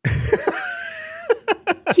again.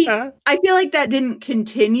 I feel like that didn't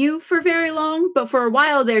continue for very long, but for a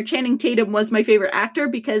while there, Channing Tatum was my favorite actor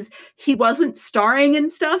because he wasn't starring in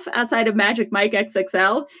stuff outside of Magic Mike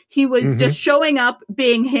XXL. He was just showing up,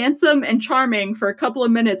 being handsome and charming for a couple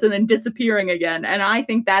of minutes and then disappearing again. And I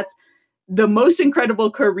think that's the most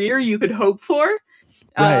incredible career you could hope for.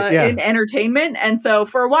 In entertainment. And so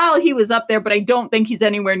for a while he was up there, but I don't think he's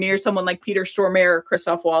anywhere near someone like Peter Stormare or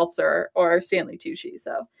Christoph Waltz or Stanley Tucci.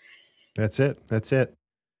 So that's it.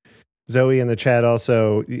 Zoe in the chat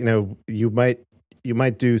also, you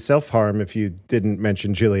might do self-harm if you didn't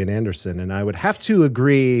mention Gillian Anderson, and I would have to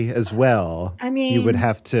agree as well. I mean, you would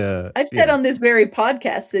have to. I've said on this very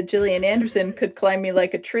podcast that Gillian Anderson could climb me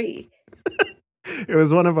like a tree. It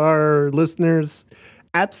was one of our listeners'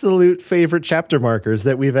 absolute favorite chapter markers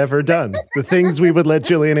that we've ever done. The things we would let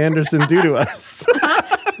Gillian Anderson do to us.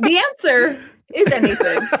 The answer is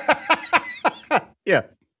anything. Yeah,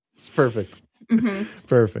 it's perfect.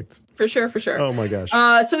 Perfect. For sure. Oh my gosh.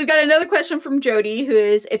 So we've got another question from Jody, who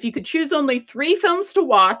is, if you could choose only 3 films to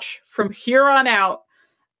watch from here on out,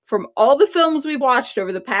 from all the films we've watched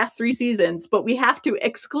over the past 3 seasons, but we have to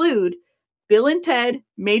exclude Bill and Ted,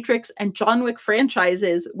 Matrix, and John Wick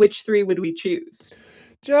franchises, which 3 would we choose?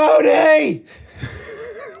 Jody!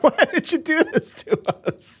 Why did you do this to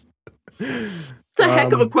us? It's a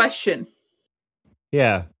heck of a question.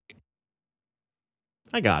 Yeah.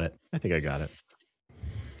 I got it. I think I got it.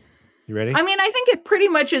 You ready? I mean, I think it pretty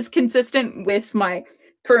much is consistent with my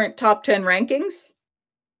current top 10 rankings.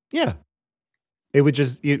 Yeah. It would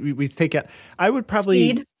just, we take out, I would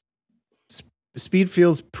probably. Speed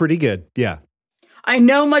feels pretty good. Yeah. I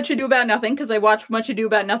know Much Ado About Nothing because I watch Much Ado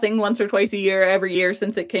About Nothing once or twice a year, every year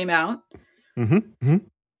since it came out. And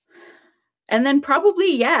then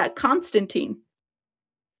probably, Constantine.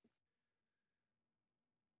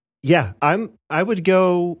 Yeah, I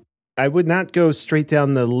would not go straight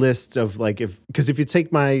down the list of like, because if you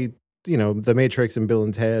take my, The Matrix and Bill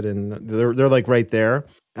and Ted and they're like right there,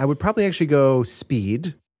 I would probably actually go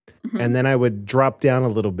Speed. And then I would drop down a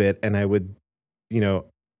little bit and I would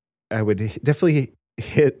definitely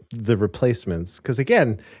hit The Replacements because,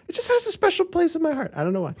 again, it just has a special place in my heart. I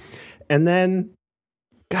don't know why. And then,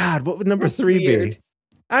 God, what would number 3 be?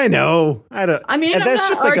 I know. I don't. I mean, that's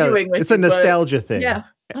just like it's a nostalgia thing. Yeah.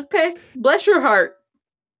 Okay. Bless your heart.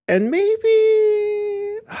 And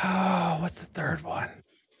maybe, what's the third one?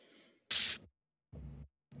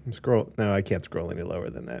 No, I can't scroll any lower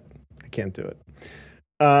than that. I can't do it.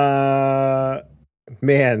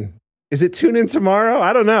 Man. Is it Tune In Tomorrow?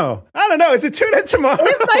 I don't know. Is it Tune In Tomorrow?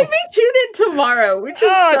 It might be Tune In Tomorrow, which is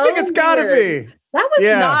I think it's gotta be. That was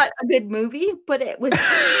not a good movie, but it was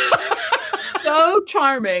so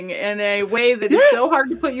charming in a way that is so hard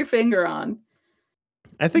to put your finger on.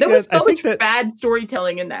 I think there was so much bad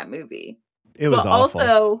storytelling in that movie. It was awful.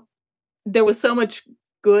 Also, there was so much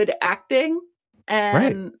good acting,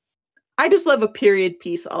 and I just love a period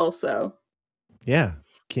piece also. Yeah.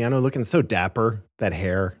 Keanu looking so dapper, that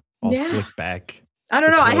hair all slicked back. I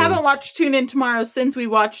don't know. I haven't watched Tune In Tomorrow since we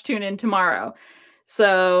watched Tune In Tomorrow.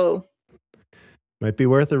 So might be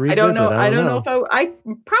worth a revisit. I don't know if I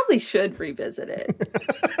probably should revisit it.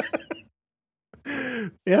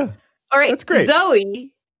 Yeah. All right. That's great.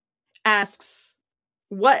 Zoe asks,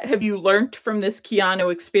 what have you learned from this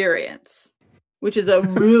Keanu experience? Which is a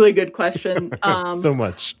really good question. So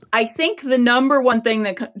much. I think the number one thing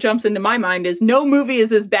that jumps into my mind is no movie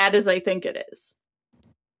is as bad as I think it is.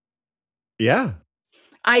 Yeah.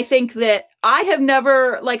 I think that I have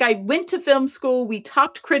never, like, I went to film school, we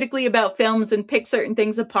talked critically about films and picked certain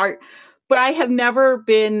things apart, but I have never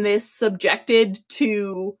been this subjected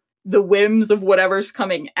to the whims of whatever's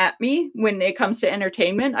coming at me when it comes to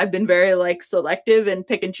entertainment. I've been very, like, selective and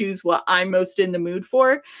pick and choose what I'm most in the mood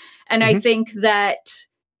for. And I think that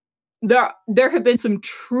there have been some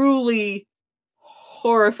truly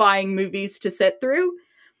horrifying movies to sit through.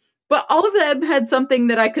 But all of them had something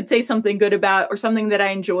that I could say something good about, or something that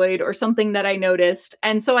I enjoyed, or something that I noticed.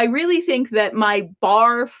 And so I really think that my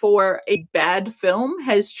bar for a bad film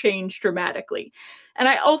has changed dramatically. And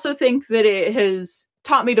I also think that it has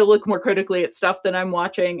taught me to look more critically at stuff that I'm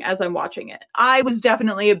watching as I'm watching it. I was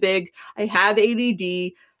definitely I have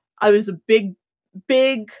ADD. I was a big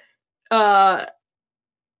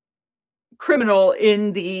criminal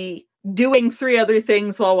in the doing 3 other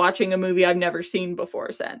things while watching a movie I've never seen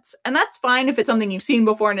before sense. And that's fine if it's something you've seen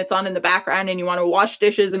before and it's on in the background and you want to wash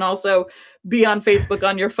dishes and also be on Facebook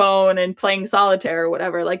on your phone and playing solitaire or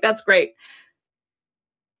whatever. Like, that's great.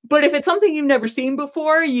 But if it's something you've never seen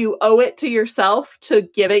before, you owe it to yourself to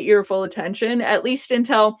give it your full attention, at least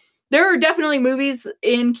until there are definitely movies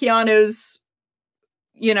in Keanu's,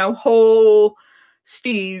 whole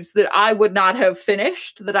steez that I would not have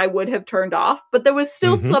finished, that I would have turned off, but there was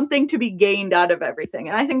still something to be gained out of everything.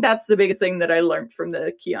 And I think that's the biggest thing that I learned from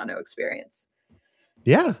the Keanu experience.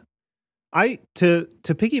 Yeah. To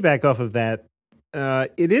piggyback off of that,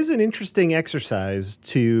 it is an interesting exercise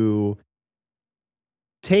to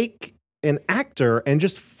take an actor and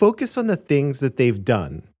just focus on the things that they've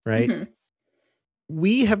done, right? Mm-hmm.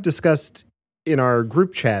 We have discussed in our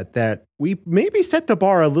group chat that we maybe set the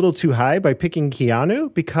bar a little too high by picking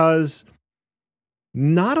Keanu, because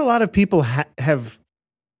not a lot of people have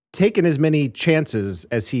taken as many chances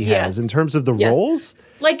as he has in terms of the roles.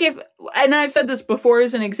 Like, and I've said this before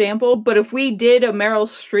as an example, but if we did a Meryl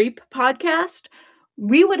Streep podcast,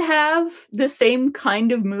 we would have the same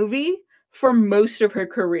kind of movie for most of her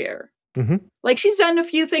career. Mm-hmm. Like, she's done a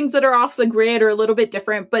few things that are off the grid or a little bit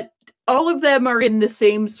different, but all of them are in the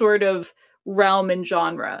same sort of realm and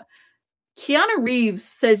genre. Keanu Reeves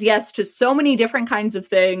says yes to so many different kinds of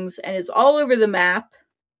things and is all over the map.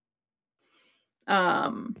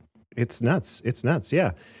 It's nuts.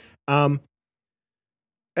 Yeah.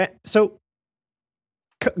 So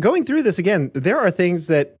going through this again, there are things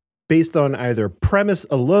that, based on either premise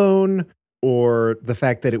alone or the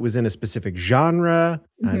fact that it was in a specific genre,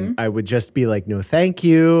 and I would just be like, no, thank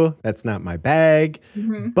you. That's not my bag.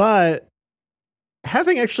 Mm-hmm. But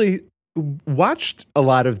having actually watched a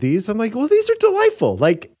lot of these, I'm like, well, these are delightful.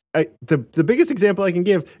 Like, the biggest example I can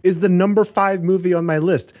give is the number 5 movie on my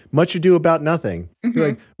list, Much Ado About Nothing. Mm-hmm.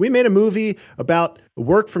 Like, we made a movie about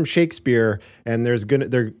work from Shakespeare, and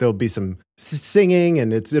there'll be some singing,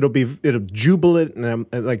 and it'll jubilant, and I'm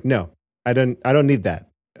like, no, I don't need that.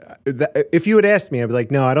 If you had asked me, I'd be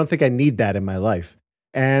like, no, I don't think I need that in my life.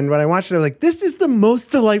 And when I watched it, I was like, this is the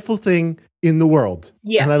most delightful thing in the world.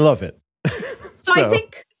 Yeah. And I love it. So I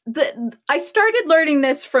think I started learning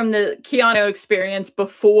this from the Keanu experience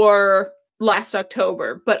before last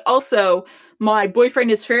October, but also my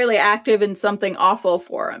boyfriend is fairly active in Something Awful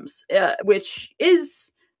forums, which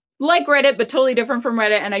is like Reddit, but totally different from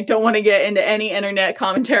Reddit. And I don't want to get into any internet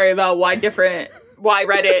commentary about why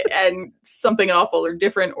Reddit and Something Awful are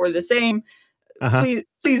different or the same.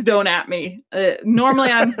 Please don't at me. Normally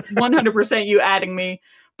I'm 100% you adding me,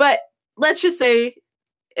 but let's just say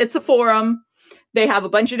it's a forum. They have a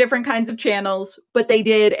bunch of different kinds of channels, but they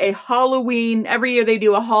did a Halloween. Every year they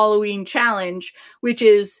do a Halloween challenge, which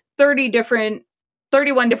is 31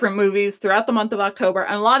 different movies throughout the month of October.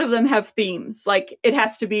 And a lot of them have themes. Like, it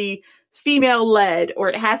has to be female led, or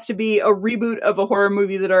it has to be a reboot of a horror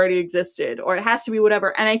movie that already existed, or it has to be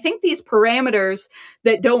whatever. And I think these parameters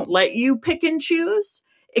that don't let you pick and choose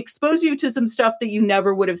expose you to some stuff that you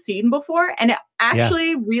never would have seen before. And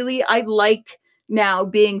actually, really, I like now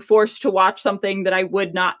being forced to watch something that I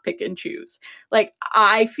would not pick and choose. Like,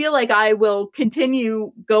 I feel like I will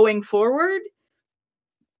continue going forward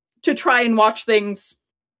to try and watch things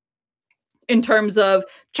in terms of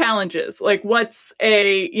challenges. Like, what's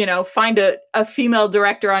find a female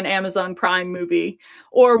director on Amazon Prime movie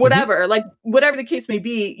or whatever. Like, whatever the case may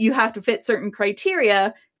be, you have to fit certain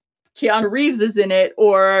criteria. Keanu Reeves is in it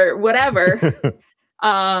or whatever.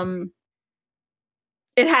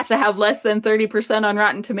 It has to have less than 30% on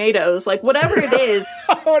Rotten Tomatoes, like whatever it is.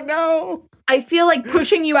 Oh no. I feel like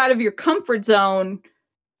pushing you out of your comfort zone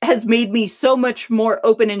has made me so much more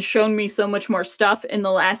open and shown me so much more stuff in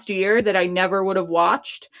the last year that I never would have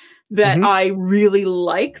watched, that I really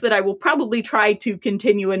like, that I will probably try to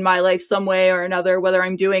continue in my life some way or another, whether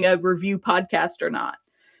I'm doing a review podcast or not.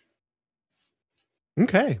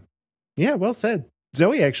 Okay. Yeah, well said.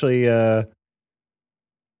 Zoe actually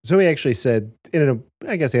said,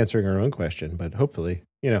 I guess answering her own question, but hopefully,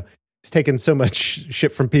 he's taken so much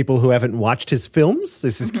shit from people who haven't watched his films.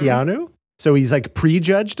 This is Keanu. So he's like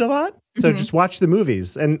prejudged a lot. So just watch the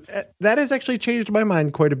movies. And that has actually changed my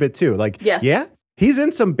mind quite a bit too. Like, yeah, he's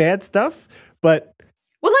in some bad stuff, but.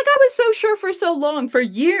 Well, like I was so sure for so long, for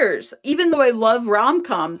years, even though I love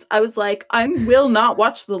rom-coms, I was like, I will not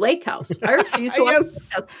watch The Lake House. I refuse to watch The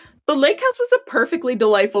Lake House. The Lake House was a perfectly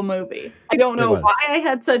delightful movie. I don't know why I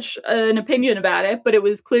had such an opinion about it, but it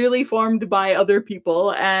was clearly formed by other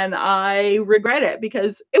people, and I regret it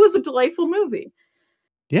because it was a delightful movie.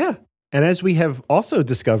 Yeah. And as we have also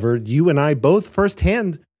discovered, you and I both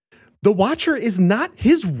firsthand, The Watcher is not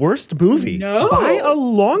his worst movie. No. By a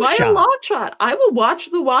long shot. I will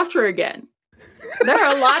watch The Watcher again. There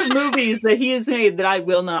are a lot of movies that he has made that I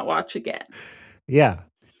will not watch again. Yeah.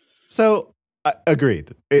 So,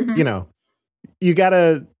 agreed. You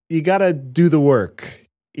gotta do the work.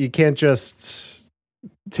 You can't just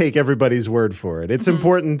take everybody's word for it. It's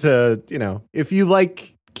important to, if you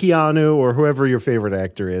like Keanu or whoever your favorite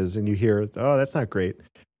actor is and you hear, oh, that's not great,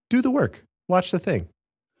 do the work. Watch the thing.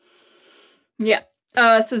 Yeah.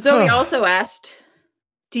 So Zoe also asked,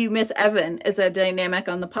 do you miss Evan as a dynamic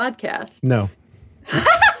on the podcast? No.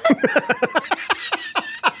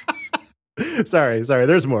 Sorry.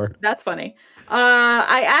 There's more. That's funny.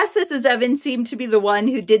 I asked this as Evan seemed to be the one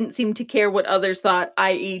who didn't seem to care what others thought,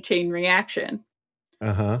 i.e. chain reaction.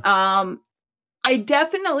 I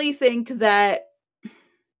definitely think that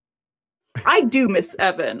I do miss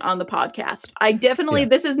Evan on the podcast. I definitely,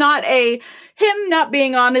 this is not him not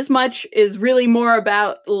being on as much is really more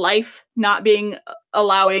about life not being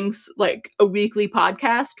allowing like a weekly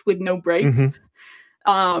podcast with no breaks.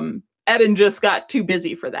 Evan just got too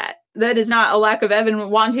busy for that. That is not a lack of Evan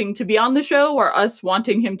wanting to be on the show or us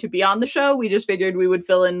wanting him to be on the show. We just figured we would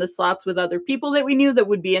fill in the slots with other people that we knew that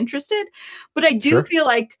would be interested. But I do feel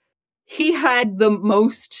like he had the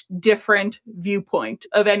most different viewpoint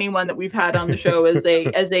of anyone that we've had on the show as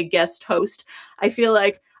a guest host. I feel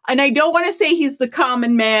like, and I don't want to say he's the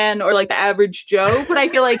common man or like the average Joe, but I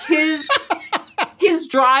feel like his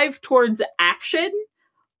drive towards action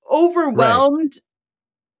overwhelmed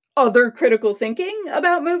other critical thinking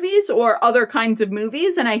about movies or other kinds of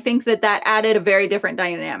movies. And I think that added a very different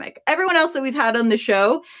dynamic. Everyone else that we've had on the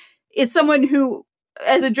show is someone who,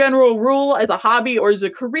 as a general rule, as a hobby or as a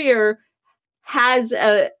career, has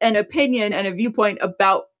an opinion and a viewpoint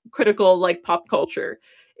about critical like pop culture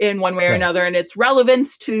in one way or another, and its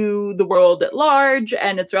relevance to the world at large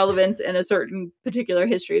and its relevance in a certain particular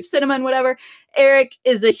history of cinema and whatever. Eric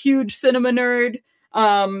is a huge cinema nerd.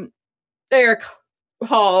 Eric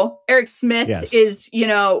Smith is,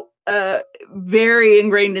 very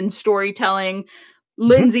ingrained in storytelling.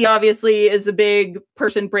 Lindsay obviously is a big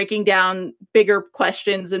person breaking down bigger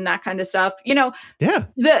questions and that kind of stuff. You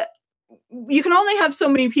can only have so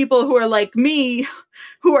many people who are like me,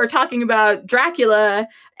 who are talking about Dracula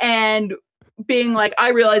and being like, I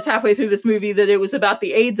realized halfway through this movie that it was about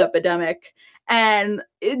the AIDS epidemic. And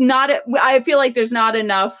I feel like there's not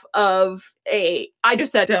enough of I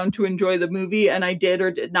just sat down to enjoy the movie and I did or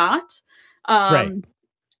did not.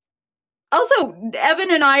 Also, Evan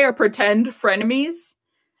and I are pretend frenemies.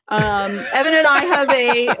 Evan and I have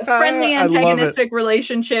a friendly antagonistic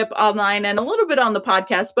relationship online and a little bit on the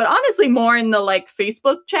podcast, but honestly more in the like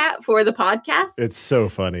Facebook chat for the podcast. It's so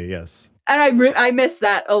funny. Yes. And I miss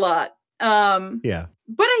that a lot. Yeah.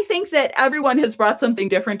 But I think that everyone has brought something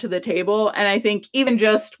different to the table. And I think even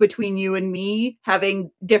just between you and me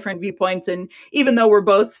having different viewpoints, and even though we're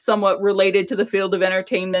both somewhat related to the field of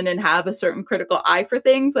entertainment and have a certain critical eye for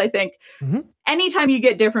things, I think anytime you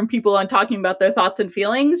get different people on talking about their thoughts and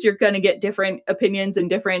feelings, you're going to get different opinions and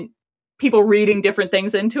different people reading different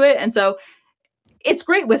things into it. And so it's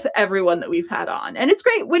great with everyone that we've had on. And it's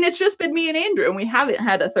great when it's just been me and Andrew and we haven't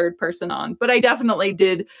had a third person on. But I definitely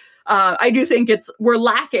did. I do think we're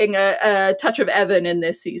lacking a touch of Evan in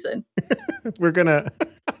this season. We're gonna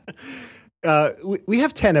we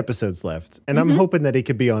have 10 episodes left, and I'm hoping that he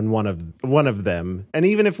could be on one of them. And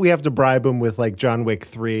even if we have to bribe him with like John Wick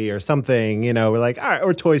 3 or something, we're like, all right,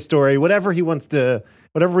 or Toy Story, whatever he wants to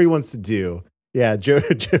do. Yeah,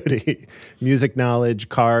 Jody, music knowledge,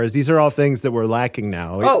 cars. These are all things that we're lacking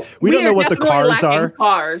now. We don't know what the cars are.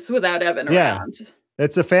 Cars without Evan around.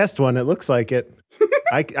 It's a fast one. It looks like it.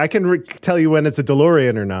 I can tell you when it's a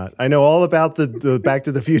DeLorean or not. I know all about the Back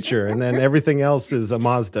to the Future, and then everything else is a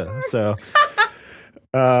Mazda. So,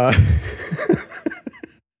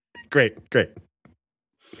 great.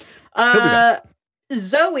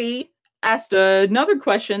 Zoe asked another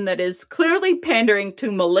question that is clearly pandering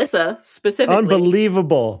to Melissa specifically.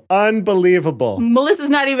 Unbelievable.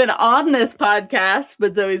 Melissa's not even on this podcast,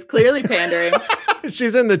 but Zoe's clearly pandering.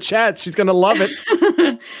 She's in the chat. She's going to love it.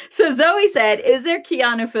 So Zoe said, is there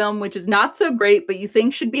Keanu film which is not so great, but you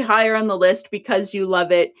think should be higher on the list because you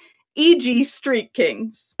love it, e.g. Street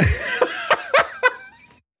Kings?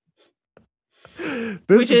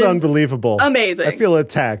 This is unbelievable. Amazing. I feel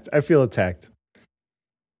attacked.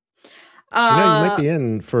 You might be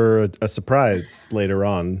in for a surprise later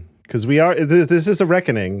on, because we are. This is a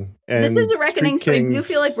reckoning. And this is a reckoning. So I do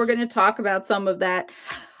feel like we're going to talk about some of that.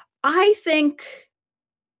 I think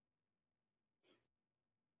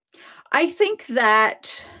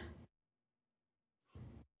that,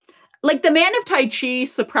 like, The Man of Tai Chi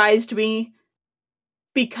surprised me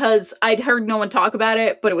because I'd heard no one talk about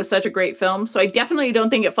it, but it was such a great film. So I definitely don't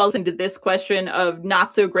think it falls into this question of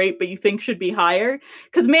not so great, but you think should be higher.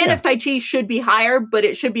 Because Man of Tai Chi should be higher, but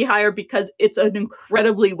it should be higher because it's an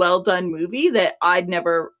incredibly well done movie that I'd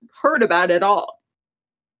never heard about at all.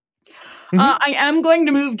 I am going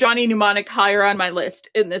to move Johnny Mnemonic higher on my list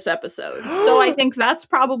in this episode. So I think that's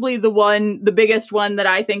probably the biggest one that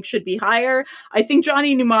I think should be higher. I think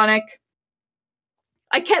Johnny Mnemonic,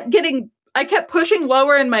 I kept pushing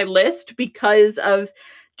lower in my list because of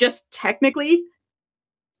just technically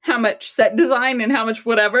how much set design and how much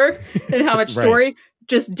whatever and how much story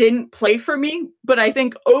just didn't play for me. But I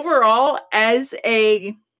think overall, as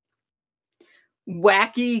a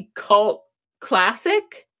wacky cult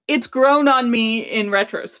classic, it's grown on me in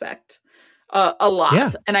retrospect a lot.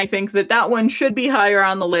 Yeah. And I think that one should be higher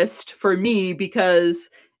on the list for me because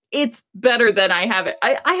it's better than I have it.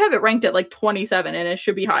 I have it ranked at like 27 and it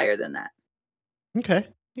should be higher than that. Okay.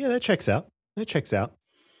 Yeah, that checks out.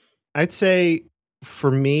 I'd say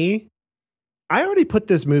for me, I already put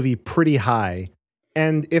this movie pretty high.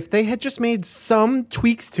 And if they had just made some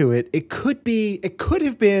tweaks to it, it could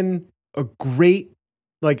have been a great,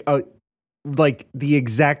 like the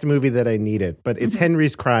exact movie that I needed. But it's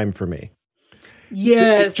Henry's Crime for me.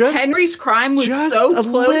 Yes, Henry's Crime was so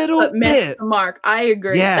close but missed the mark. I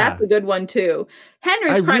agree. Yeah. That's a good one too.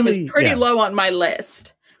 Henry's Crime is pretty low on my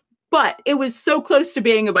list. But it was so close to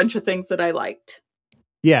being a bunch of things that I liked.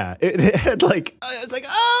 Yeah, it had like, I was like,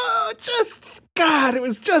 it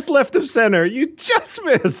was just left of center. You just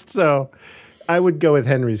missed. So I would go with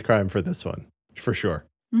Henry's Crime for this one, for sure.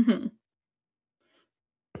 Mm-hmm.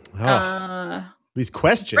 These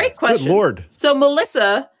questions. Great questions. Good Lord. So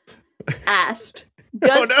Melissa asked,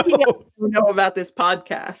 does Keanu know about this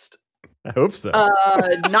podcast? I hope so.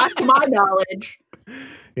 Not to my knowledge.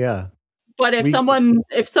 Yeah. But if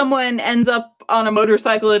someone ends up on a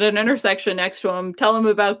motorcycle at an intersection next to him, tell him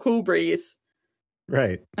about Cool Breeze.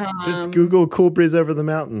 Right. Just Google Cool Breeze over the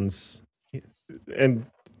mountains. And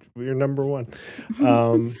we're number one.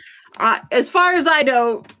 As far as I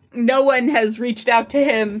know, no one has reached out to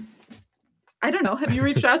him. I don't know. Have you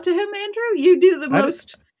reached out to him, Andrew? You do the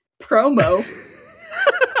most promo.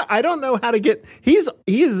 I don't know how to get. He's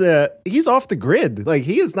off the grid. Like,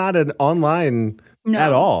 he is not an online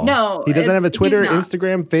at all. No, he doesn't have a Twitter,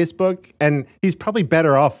 Instagram, Facebook, and he's probably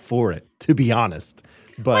better off for it, to be honest.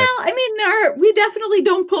 But well, I mean, we definitely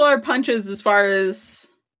don't pull our punches as far as.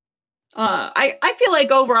 I feel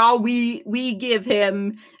like overall we give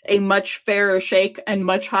him a much fairer shake and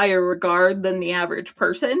much higher regard than the average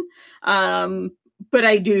person. But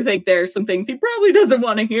I do think there are some things he probably doesn't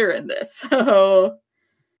want to hear in this. So,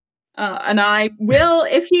 and I will,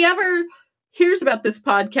 if he ever hears about this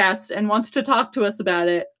podcast and wants to talk to us about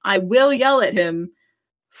it, I will yell at him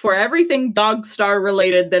for everything Dogstar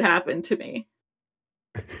related that happened to me.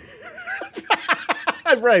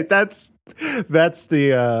 Right. That's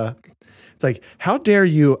the, it's like, how dare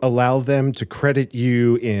you allow them to credit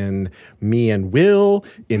you in Me and Will,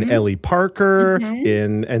 in Ellie Parker,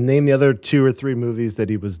 and name the other 2 or 3 movies that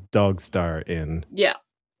he was Dogstar in. Yeah.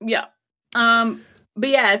 Yeah. But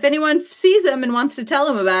yeah, if anyone sees him and wants to tell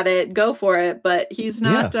him about it, go for it. But he's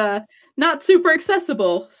not super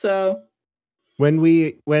accessible. So when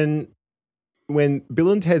Bill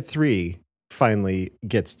and Ted 3 finally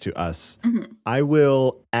gets to us, Mhm. I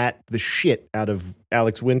will at the shit out of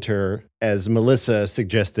Alex Winter, as Melissa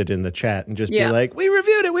suggested in the chat, and just be Yeah. like, we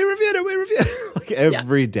reviewed it. Like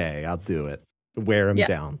every day I'll do it. Wear him Yeah.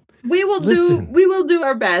 down. We will Listen. do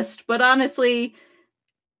our best, but honestly,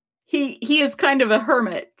 he is kind of a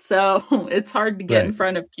hermit, so it's hard to get in Right.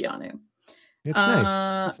 front of Keanu. It's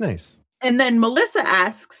nice. It's nice. And then Melissa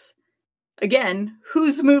asks, again,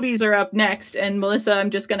 whose movies are up next? And Melissa, I'm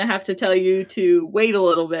just going to have to tell you to wait a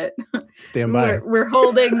little bit. Stand by. We're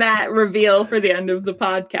holding that reveal for the end of the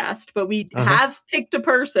podcast, but we have picked a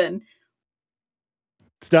person.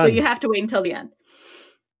 It's done. So you have to wait until the end.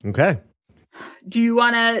 Okay. Do you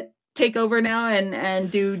want to take over now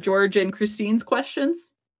and do George and Christine's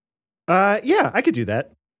questions? Yeah, I could do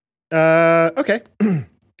that. Okay.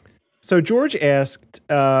 So George asked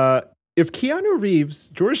if Keanu Reeves,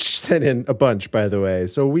 George sent in a bunch, by the way,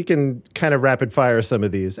 so we can kind of rapid fire some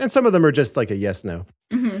of these. And some of them are just like a yes, no.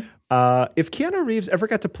 Mm-hmm. If Keanu Reeves ever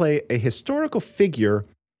got to play a historical figure,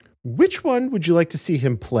 which one would you like to see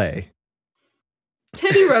him play?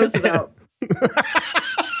 Teddy Roosevelt.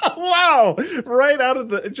 Wow.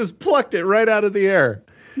 Just plucked it right out of the air.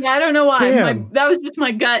 Yeah, I don't know why. Damn. That was just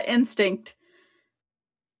my gut instinct.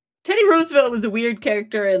 Teddy Roosevelt was a weird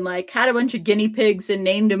character and like had a bunch of guinea pigs and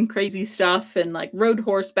named him crazy stuff and like rode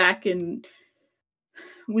horseback and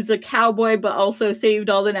was a cowboy but also saved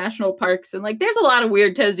all the national parks. And like there's a lot of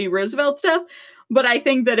weird Teddy Roosevelt stuff, but I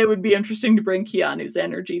think that it would be interesting to bring Keanu's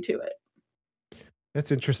energy to it.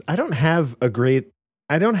 That's interesting. I don't have a great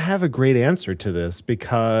answer to this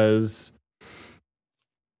because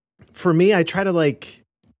for me, I try to like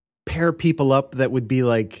pair people up that would be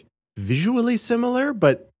like visually similar,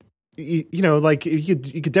 but you know, like you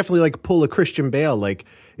could definitely like pull a Christian Bale. Like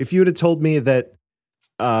if you would have told me that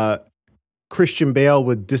Christian Bale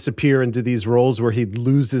would disappear into these roles where he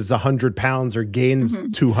loses 100 pounds or gains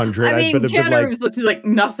 200, I mean, Keanu Reeves looks like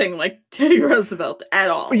nothing like Teddy Roosevelt at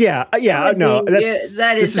all. Yeah, no, that is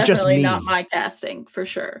definitely just not my casting for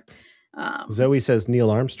sure. Zoe says Neil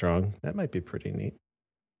Armstrong. That might be pretty neat.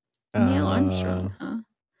 Neil Armstrong, huh?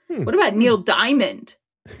 What about Neil Diamond?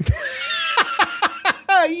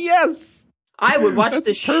 Yes. I would watch the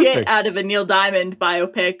perfect. shit out of a Neil Diamond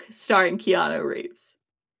biopic starring Keanu Reeves.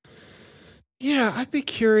 Yeah, I'd be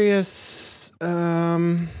curious.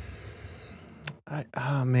 Man, I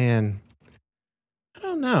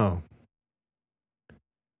don't know.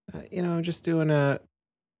 Just doing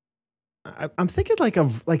I'm thinking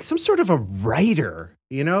like some sort of a writer.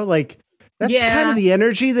 Like that's kind of the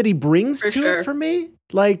energy that he brings to it for me.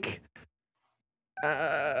 Like,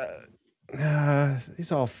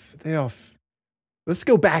 let's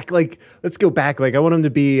go back. Like, I want him to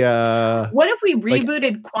be, what if we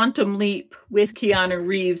rebooted Quantum Leap with Keanu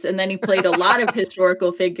Reeves and then he played a lot of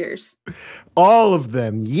historical figures? All of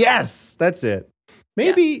them. Yes, that's it.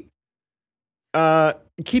 Maybe,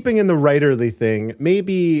 keeping in the writerly thing,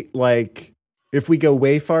 maybe like if we go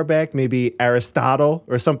way far back, maybe Aristotle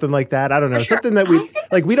or something like that. I don't know. Sure. Something that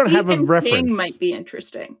we don't have a reference. King might be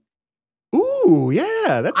interesting. Ooh,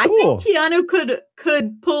 yeah, that's cool. I think Keanu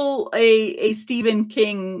could pull a Stephen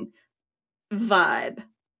King vibe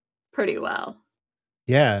pretty well.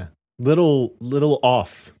 Yeah, little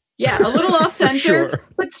off. Yeah, a little off center. Sure.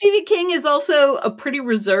 But Stephen King is also a pretty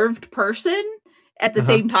reserved person at the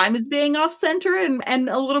same time as being off center and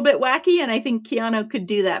a little bit wacky. And I think Keanu could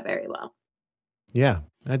do that very well. Yeah,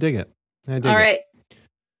 I dig it. All right.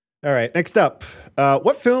 All right. Next up,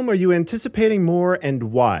 what film are you anticipating more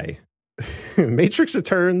and why? Matrix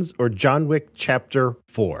Returns or John Wick Chapter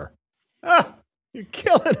 4? Ah, you're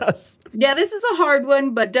killing us. Yeah, this is a hard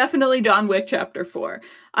one, but definitely John Wick Chapter 4.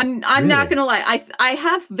 I'm not going to lie. I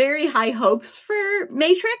have very high hopes for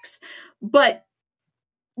Matrix, but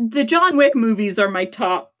the John Wick movies are my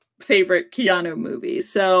top favorite Keanu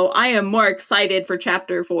movies. So I am more excited for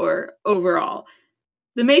Chapter 4 overall.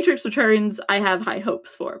 The Matrix Returns, I have high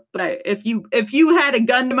hopes for. But if you had a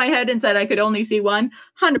gun to my head and said I could only see one,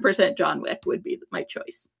 100% John Wick would be my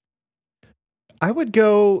choice. I would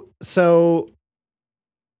go, so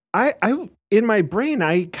I in my brain,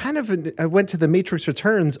 I went to the Matrix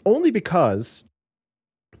Returns only because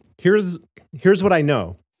here's what I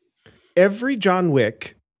know. Every John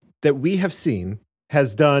Wick that we have seen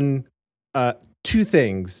has done two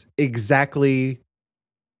things exactly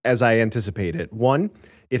as I anticipated. One,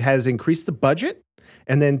 it has increased the budget.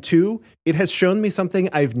 And then two, it has shown me something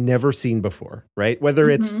I've never seen before, right? Whether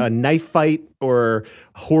it's a knife fight or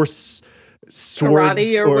horse swords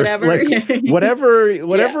karate or whatever. Like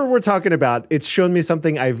whatever we're talking about, it's shown me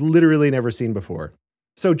something I've literally never seen before.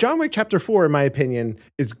 So John Wick Chapter 4, in my opinion,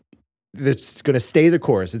 is that's going to stay the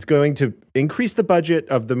course. It's going to increase the budget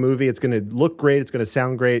of the movie. It's going to look great. It's going to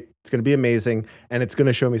sound great. It's going to be amazing. And it's going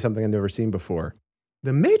to show me something I've never seen before.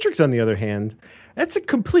 The Matrix, on the other hand, that's a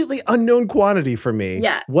completely unknown quantity for me.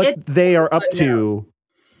 Yeah, what they are up to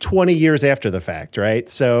 20 years after the fact, right?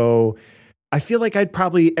 So I feel like I'd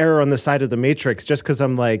probably err on the side of the Matrix just because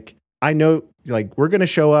I'm like, I know, like, we're going to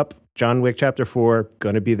show up, John Wick Chapter 4,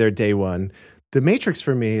 going to be there day one. The Matrix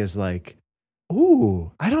for me is like,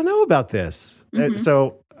 ooh, I don't know about this.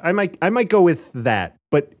 So I might go with that,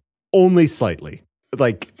 but only slightly.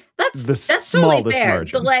 Like, that's smallest totally fair.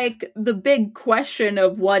 Margin. The big question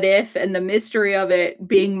of what if and the mystery of it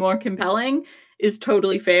being more compelling is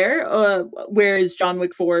totally fair. Whereas John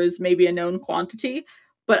Wick 4 is maybe a known quantity,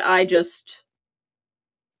 but I just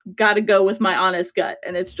got to go with my honest gut,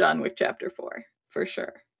 and it's John Wick Chapter 4 for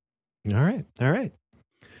sure. All right.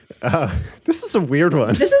 This is a weird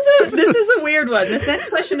one. This is a weird one. This next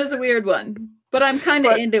question is a weird one, but I'm kind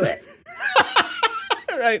of into it.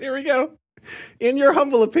 All right, here we go. In your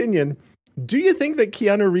humble opinion, do you think that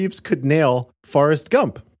Keanu Reeves could nail Forrest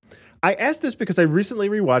Gump? I asked this because I recently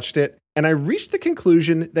rewatched it, and I reached the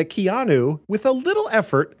conclusion that Keanu, with a little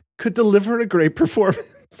effort, could deliver a great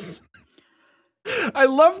performance. I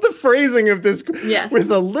love the phrasing of this. Yes.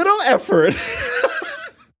 With a little effort.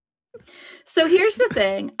 So here's the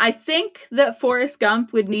thing. I think that Forrest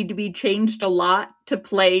Gump would need to be changed a lot to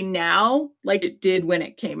play now like it did when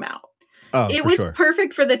it came out. It was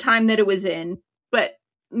perfect for the time that it was in, but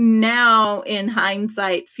now in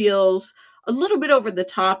hindsight feels a little bit over the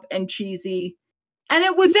top and cheesy. And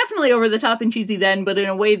it was definitely over the top and cheesy then, but in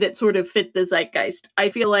a way that sort of fit the zeitgeist. I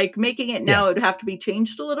feel like making it now would have to be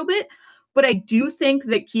changed a little bit. But I do think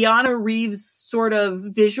that Keanu Reeves' sort of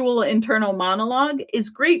visual internal monologue is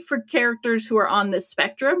great for characters who are on the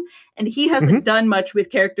spectrum. And he hasn't done much with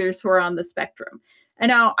characters who are on the spectrum.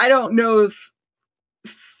 And now I don't know if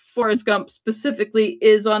Forrest Gump specifically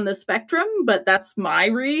is on the spectrum, but that's my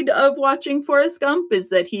read of watching Forrest Gump, is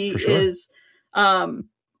that he is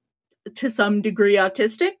to some degree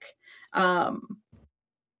autistic.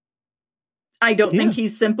 I don't think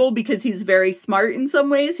he's simple because he's very smart in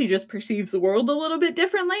some ways. He just perceives the world a little bit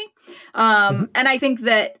differently. And I think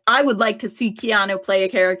that I would like to see Keanu play a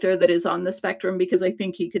character that is on the spectrum because I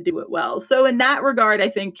think he could do it well. So in that regard, I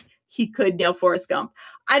think he could nail Forrest Gump.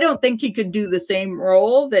 I don't think he could do the same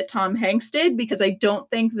role that Tom Hanks did because I don't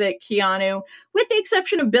think that Keanu, with the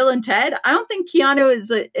exception of Bill and Ted, I don't think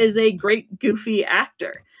Keanu is a great goofy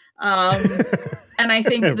actor. And I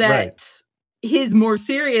think that his more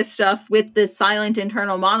serious stuff with this silent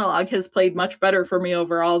internal monologue has played much better for me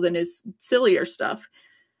overall than his sillier stuff.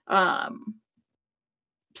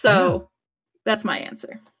 So that's my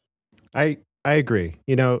answer. I agree.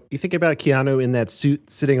 You know, you think about Keanu in that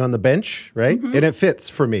suit sitting on the bench, right? And it fits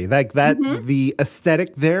for me. Like that, the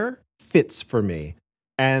aesthetic there fits for me.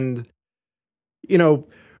 And, you know,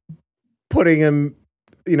 putting him,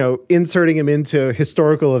 you know, inserting him into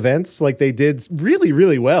historical events like they did really,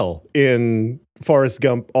 really well in Forrest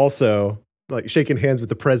Gump also, like shaking hands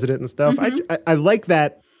with the president and stuff. I like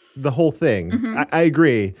that, the whole thing. I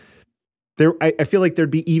agree. I feel like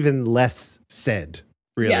there'd be even less said,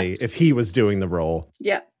 really, if he was doing the role.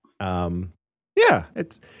 But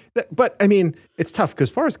I mean, it's tough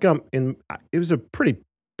because Forrest Gump, it was a pretty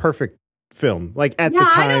perfect film, like at the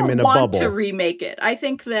time in a bubble. I don't want to remake it. I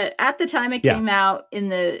think that at the time it came out, in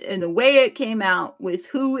the way it came out, with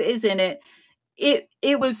who is in it,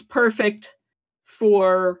 it was perfect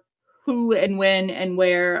for who and when and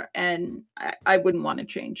where, and I wouldn't want to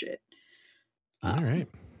change it. All right.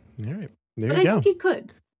 There you go. I think he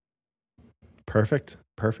could. Perfect.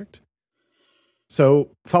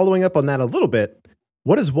 So following up on that a little bit,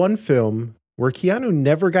 what is one film where Keanu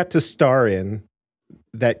never got to star in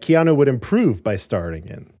that Keanu would improve by starring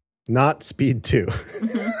in? Not Speed 2.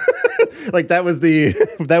 Like that was the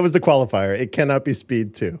qualifier. It cannot be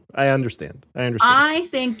Speed 2. I understand. I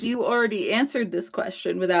think you already answered this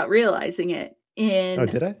question without realizing it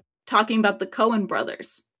did I? Talking about the Coen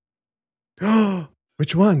brothers.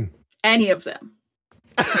 Which one? Any of them.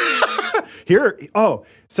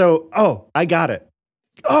 I got it.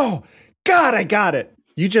 Oh, God, I got it.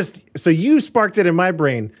 You sparked it in my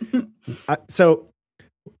brain. So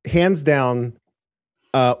hands down,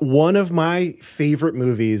 one of my favorite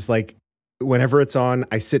movies, like whenever it's on,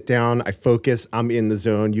 I sit down, I focus, I'm in the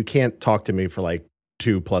zone. You can't talk to me for like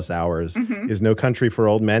 2+ hours, is No Country for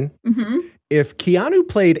Old Men. If Keanu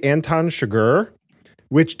played Anton Chigurh,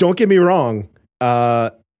 which, don't get me wrong,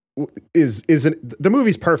 the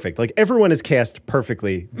movie's perfect. Like everyone is cast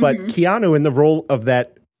perfectly, but Keanu in the role of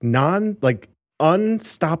that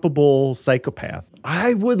unstoppable psychopath.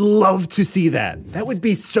 I would love to see that. That would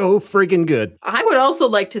be so friggin' good. I would also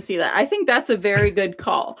like to see that. I think that's a very good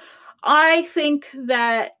call. I think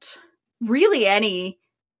that really any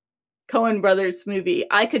Coen Brothers movie,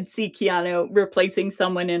 I could see Keanu replacing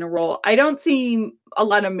someone in a role. I don't see a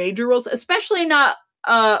lot of major roles, especially not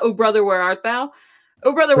Oh Brother, Where Art Thou?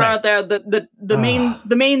 Oh Brother, Where Art Thou? The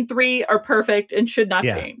main three are perfect and should not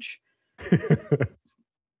change.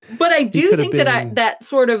 But I do think that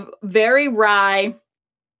sort of very wry,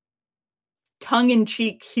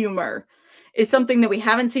 tongue-in-cheek humor is something that we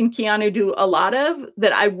haven't seen Keanu do a lot of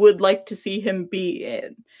that I would like to see him be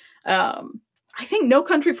in. I think No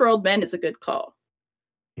Country for Old Men is a good call.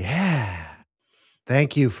 Yeah.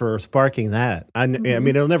 Thank you for sparking that. I mean,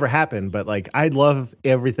 it'll never happen, but like, I love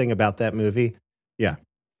everything about that movie. Yeah.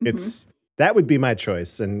 That would be my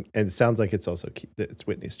choice. And it sounds like it's also, it's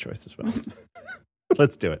Whitney's choice as well.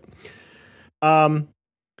 Let's do it.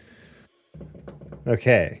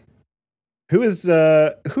 Okay. Who is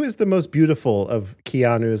the most beautiful of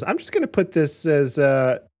Keanu's? I'm just going to put this as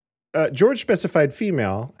George specified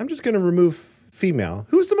female. I'm just going to remove female.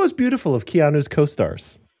 Who's the most beautiful of Keanu's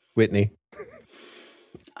co-stars? Whitney.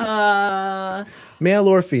 Male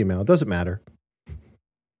or female, doesn't matter.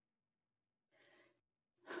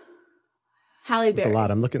 Halle Berry. That's a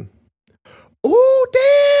lot. I'm looking.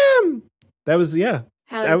 Oh, damn! That was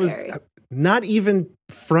Halle was Berry. Not even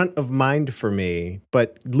front of mind for me,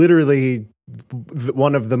 but literally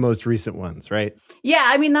one of the most recent ones, right? Yeah,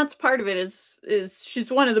 I mean that's part of it. Is she's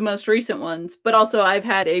one of the most recent ones, but also I've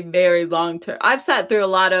had a very long term. I've sat through a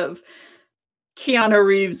lot of Keanu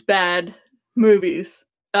Reeves bad movies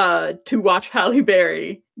to watch Halle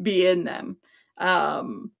Berry be in them.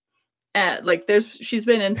 And like she's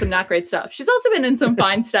been in some not great stuff. She's also been in some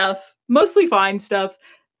fine stuff, mostly fine stuff.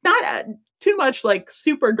 Not too much like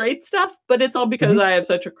super great stuff, but it's all because I have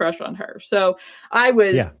such a crush on her. So I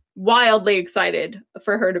was wildly excited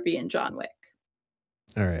for her to be in John Wick.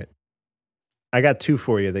 All right. I got two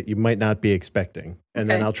for you that you might not be expecting. And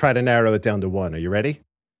then I'll try to narrow it down to one. Are you ready?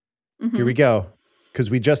 Here we go. Because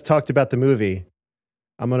we just talked about the movie.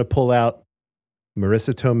 I'm going to pull out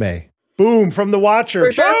Marissa Tomei. Boom, from The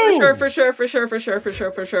Watcher. For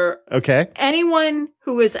sure. Okay. Anyone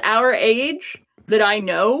who is our age that I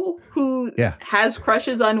know who has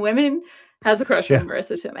crushes on women has a crush on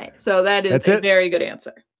Marissa Tomei. So that's a very good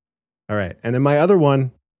answer. All right. And then my other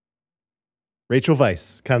one, Rachel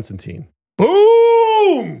Weisz, Constantine.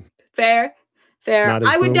 Boom! Fair.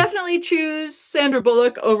 I would boom. definitely choose Sandra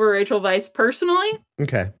Bullock over Rachel Weisz personally.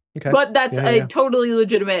 Okay. But that's a totally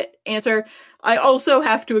legitimate answer. I also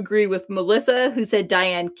have to agree with Melissa, who said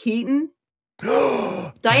Diane Keaton.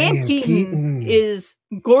 Diane Keaton is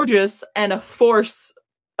gorgeous and a force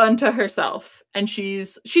unto herself. And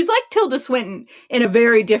she's like Tilda Swinton in a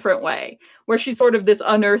very different way, where she's sort of this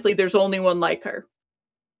unearthly, there's only one like her.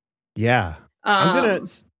 Yeah. I'm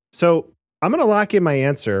gonna lock in my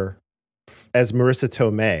answer as Marissa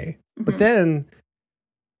Tomei. But then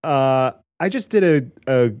I just did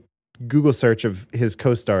a Google search of his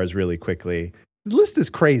co-stars really quickly. The list is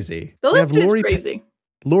crazy. The list is crazy.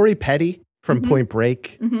 Lori Petty from Point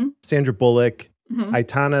Break, Sandra Bullock,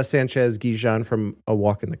 Aitana Sanchez Guijan from A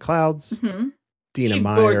Walk in the Clouds, Dina She's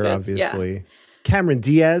Meyer, gorgeous, obviously, Cameron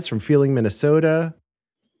Diaz from Feeling Minnesota.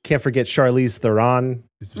 Can't forget Charlize Theron,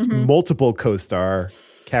 who's multiple co-star,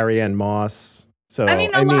 Carrie Ann Moss. So I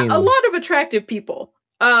mean, a lot of attractive people.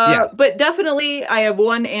 But definitely I have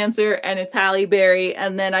one answer and it's Halle Berry.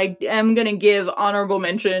 And then I am going to give honorable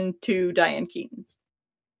mention to Diane Keaton.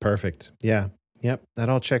 Perfect. Yeah. Yep. That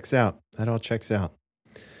all checks out. All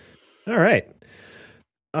right.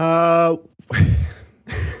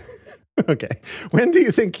 Okay. When do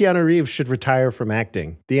you think Keanu Reeves should retire from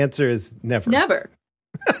acting? The answer is never. Never.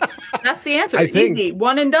 That's the answer. Easy.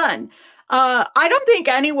 One and done. I don't think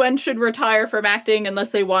anyone should retire from acting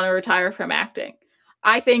unless they want to retire from acting.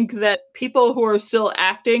 I think that people who are still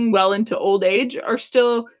acting well into old age are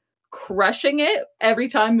still crushing it every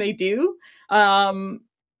time they do.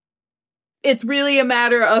 It's really a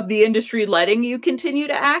matter of the industry letting you continue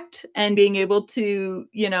to act and being able to,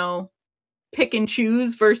 pick and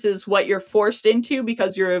choose versus what you're forced into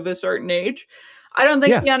because you're of a certain age. I don't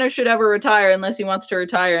think Keanu should ever retire unless he wants to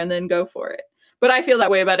retire and then go for it. But I feel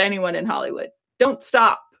that way about anyone in Hollywood. Don't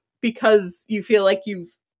stop because you feel like you've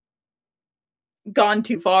gone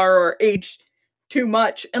too far or aged too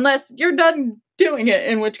much unless you're done doing it,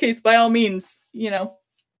 in which case by all means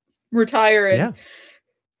retire and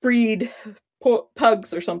breed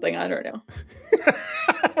pugs or something. I don't know.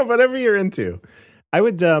 Whatever you're into. I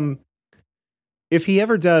would if he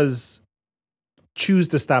ever does choose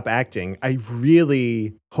to stop acting, I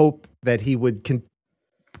really hope that he would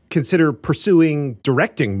consider pursuing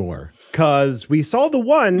directing more, because we saw The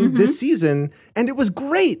One this season and it was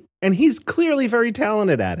great. And he's clearly very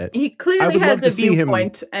talented at it. He clearly has a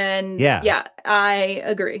viewpoint. And yeah, I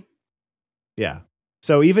agree. Yeah.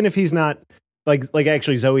 So even if he's not like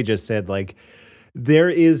actually Zoe just said, like, there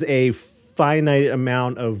is a finite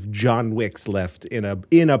amount of John Wicks left in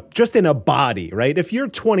a body, right? If you're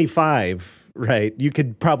 25, right, you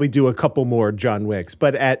could probably do a couple more John Wicks,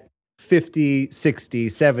 but at 50, 60,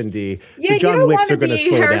 70, the John Wicks are going to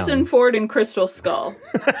slow down. Harrison Ford and Crystal Skull.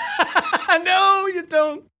 No, you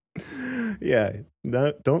don't. Yeah,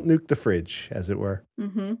 no, don't nuke the fridge, as it were.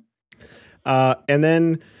 Mm-hmm. And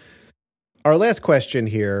then our last question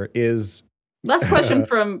here is... Last question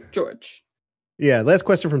from George. Yeah, last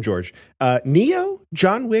question from George. Neo,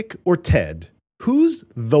 John Wick, or Ted? Who's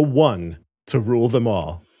the one to rule them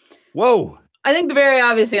all? Whoa. I think the very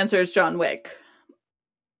obvious answer is John Wick.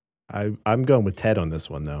 I'm going with Ted on this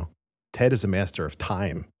one, though. Ted is a master of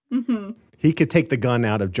time. Mm-hmm. He could take the gun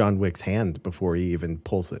out of John Wick's hand before he even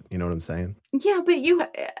pulls it. You know what I'm saying? Yeah, but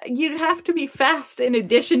you'd have to be fast in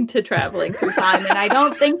addition to traveling through time. And I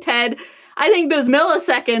don't think Ted... I think those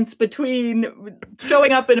milliseconds between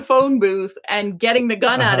showing up in a phone booth and getting the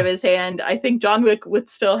gun out of his hand, I think John Wick would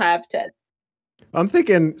still have Ted. I'm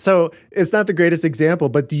thinking, so it's not the greatest example,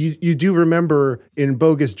 but you do remember in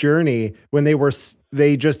Bogus Journey when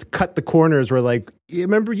they just cut the corners where, like,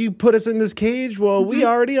 remember you put us in this cage? Well, we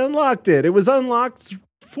already unlocked it. It was unlocked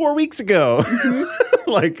 4 weeks ago.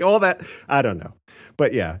 Like all that. I don't know.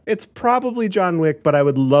 But yeah, it's probably John Wick, but I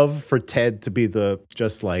would love for Ted to be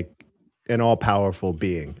just like an all-powerful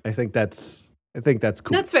being. I think that's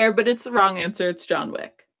cool. That's fair, but it's the wrong answer. It's John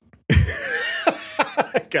Wick.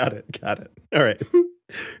 Got it. All right.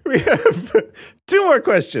 We have 2 more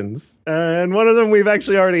questions, and one of them we've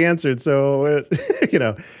actually already answered. So,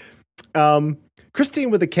 Christine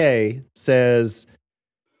with a K says,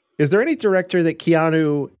 is there any director that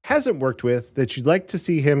Keanu hasn't worked with that you'd like to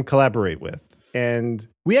see him collaborate with? And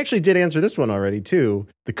we actually did answer this one already, too.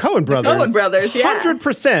 The Coen Brothers. The Coen Brothers, yeah.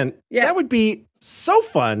 100%. Yeah. That would be so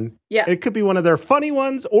fun. Yeah. It could be one of their funny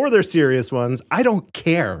ones or their serious ones. I don't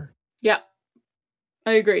care. Yeah.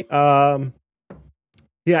 I agree.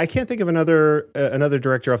 Yeah, I can't think of another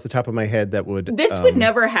director off the top of my head that would... This would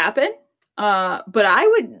never happen, but I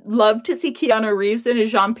would love to see Keanu Reeves in a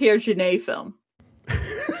Jean-Pierre Jeunet film.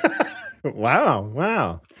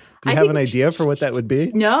 Wow. Do you have an idea for what that would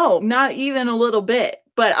be? No, not even a little bit.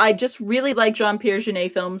 But I just really like Jean-Pierre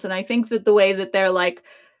Jeunet films, and I think that the way that they're like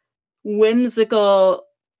whimsical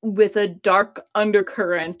with a dark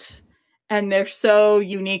undercurrent, and they're so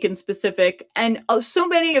unique and specific, and so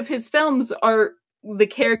many of his films are the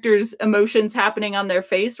characters' emotions happening on their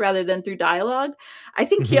face rather than through dialogue. I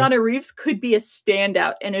think Keanu Reeves could be a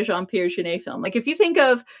standout in a Jean-Pierre Jeunet film. Like if you think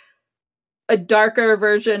of a darker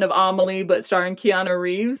version of Amelie, but starring Keanu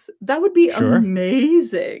Reeves, that would be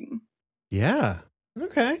amazing. Yeah.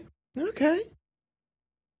 Okay.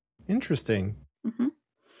 Interesting. Mm-hmm.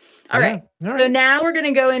 All right. So now we're going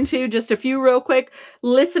to go into just a few real quick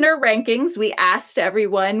listener rankings. We asked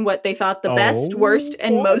everyone what they thought the best, worst,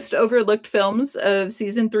 and most overlooked films of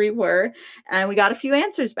season 3 were. And we got a few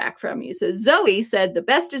answers back from you. So Zoe said the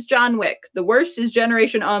best is John Wick. The worst is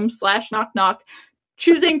Generation / Knock Knock.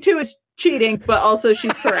 Choosing 2 is cheating, but also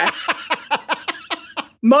she's correct.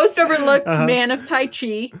 Most overlooked, Man of Tai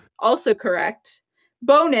Chi. Also correct.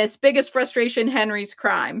 Bonus, biggest frustration, Henry's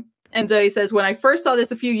Crime. And Zoe says, when I first saw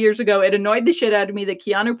this a few years ago, it annoyed the shit out of me that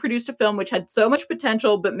Keanu produced a film which had so much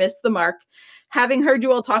potential but missed the mark. Having heard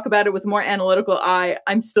you all talk about it with more analytical eye,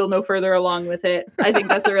 I'm still no further along with it. I think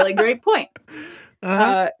that's a really great point.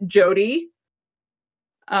 Jody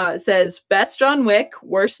says, best John Wick,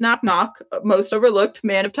 worst Knock Knock, most overlooked,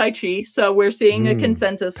 Man of Tai Chi. So we're seeing a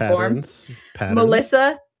consensus patterns.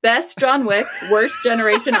 Melissa, best John Wick, worst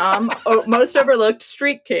Generation most overlooked,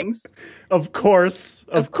 Street Kings. Of course.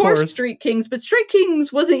 Street Kings, but Street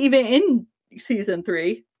Kings wasn't even in season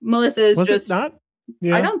 3. Melissa is it not?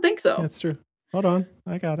 Yeah. I don't think so. That's true. Hold on.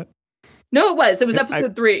 I got it. No, it was. It was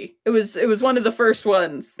episode 3. It was one of the first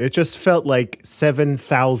ones. It just felt like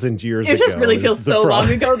 7,000 years ago. It just really feels so long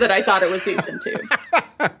ago that I thought it was season 2.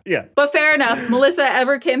 Yeah. But fair enough. Melissa,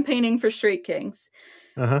 ever campaigning for Street Kings.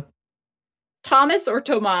 Thomas or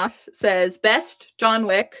Tomas says, best John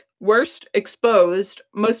Wick, worst Exposed,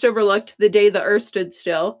 most overlooked, The Day the Earth Stood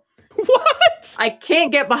Still. What? I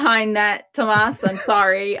can't get behind that, Tomas. I'm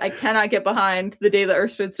sorry. I cannot get behind The Day the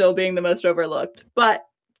Earth Stood Still being the most overlooked. But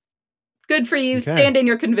good for you. Okay. Stand in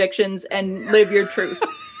your convictions and live your truth.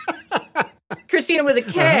 Christina with a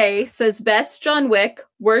K says best John Wick,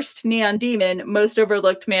 worst Neon Demon, most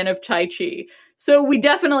overlooked Man of Tai Chi. So we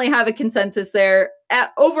definitely have a consensus there.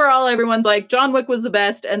 Overall, everyone's like John Wick was the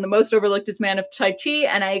best and the most overlooked is Man of Tai Chi.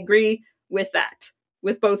 And I agree with that,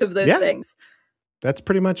 with both of those things. That's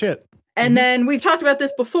pretty much it. And then we've talked about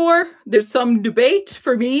this before. There's some debate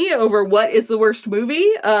for me over what is the worst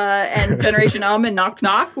movie. And Generation and Knock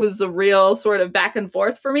Knock was a real sort of back and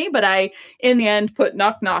forth for me. But I, in the end, put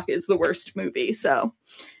Knock Knock is the worst movie. So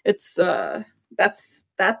it's that's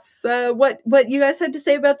what you guys had to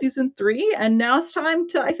say about season 3. And now it's time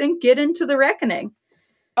to, I think, get into The Reckoning.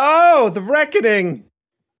 Oh, The Reckoning.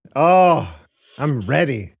 Oh, I'm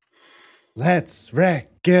ready. Let's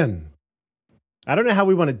reckon. I don't know how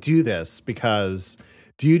we want to do this, because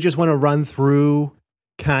do you just want to run through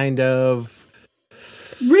kind of...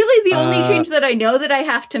 Really, the only change that I know that I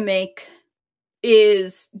have to make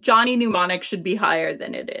is Johnny Mnemonic should be higher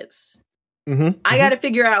than it is. I got to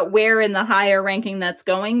figure out where in the higher ranking that's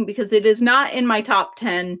going, because it is not in my top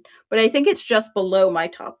 10, but I think it's just below my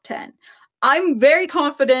top 10. I'm very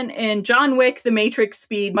confident in John Wick, The Matrix,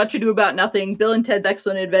 Speed, Much Ado About Nothing, Bill and Ted's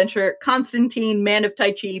Excellent Adventure, Constantine, Man of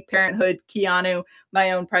Tai Chi, Parenthood, Keanu, My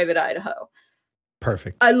Own Private Idaho.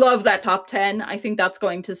 Perfect. I love that top 10. I think that's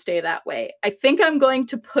going to stay that way. I think I'm going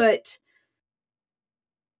to put...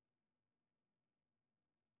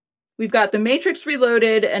 We've got The Matrix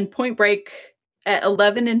Reloaded and Point Break at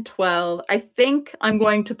 11 and 12. I think I'm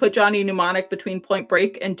going to put Johnny Mnemonic between Point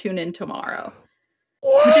Break and Tune In Tomorrow.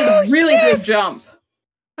 Whoa, which is a really big jump.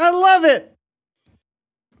 I love it.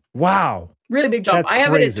 Wow. Really big jump. That's I have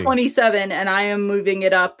crazy. it at 27 and I am moving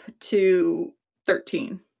it up to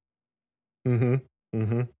 13.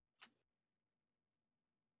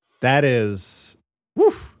 That is,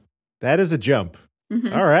 that is a jump.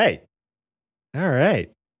 All right.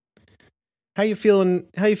 How you feeling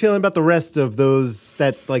about the rest of those,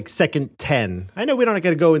 that like second 10? I know we don't got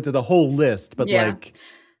to go into the whole list, but like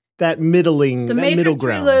that middle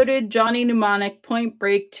ground. Reloaded, Johnny Mnemonic, Point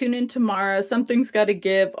Break, Tune In Tomorrow, Something's Gotta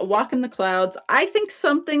Give, A Walk in the Clouds. I think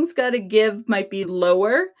Something's Gotta Give might be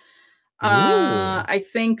lower. I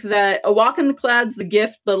think that A Walk in the Clouds, The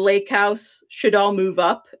Gift, The Lake House should all move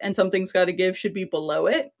up, and Something's Gotta Give should be below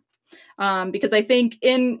it. Because I think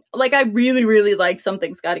I really, really like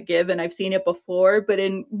Something's Gotta Give, and I've seen it before, but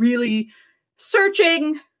in really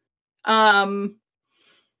searching,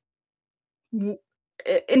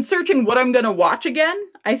 what I'm going to watch again,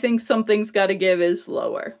 I think Something's Gotta Give is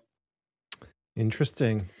lower.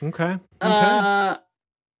 Interesting. Okay.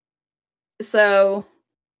 So,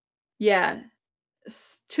 yeah.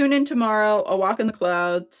 Tune In Tomorrow, A Walk in the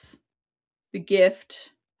Clouds, The Gift.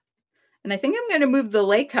 And I think I'm going to move The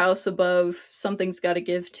Lake House above Something's Gotta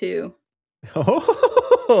Give, too.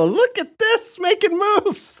 Oh, look at this, making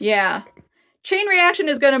moves. Yeah. Chain Reaction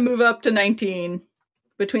is going to move up to 19.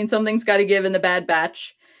 Between Something's Gotta Give and The Bad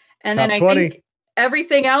Batch. And top then I 20. think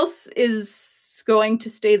everything else is going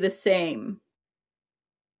to stay the same.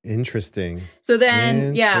 Interesting. So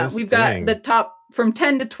then, we've got the top from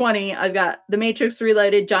 10 to 20. I've got The Matrix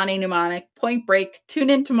Reloaded, Johnny Mnemonic, Point Break,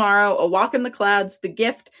 Tune In Tomorrow, A Walk in the Clouds, The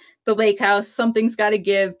Gift, The Lake House, Something's Gotta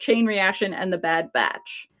Give, Chain Reaction, and The Bad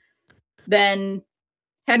Batch. Then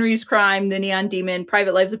Henry's Crime, The Neon Demon,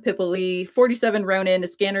 Private Lives of Pippa Lee, 47 Ronin, A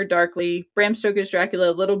Scanner Darkly, Bram Stoker's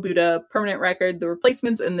Dracula, Little Buddha, Permanent Record, The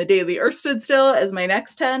Replacements, and The Day the Earth Stood Still as my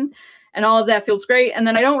next 10. And all of that feels great. And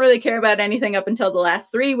then I don't really care about anything up until the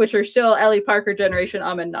last 3, which are still Ellie Parker, Generation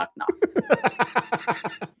and Knock Knock.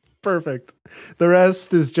 Perfect. The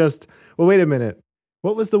rest is just, well, wait a minute.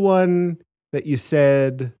 What was the one that you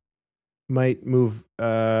said might move?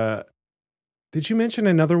 Did you mention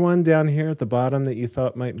another one down here at the bottom that you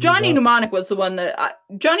thought might move Johnny up? Mnemonic was the one that...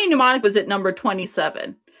 Johnny Mnemonic was at number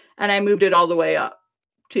 27, and I moved it all the way up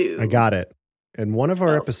to... I got it. In one of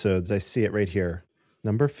our episodes, I see it right here.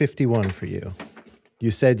 Number 51 for you. You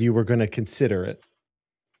said you were going to consider it.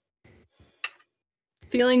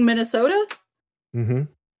 Feeling Minnesota? Mm-hmm.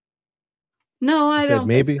 No, I don't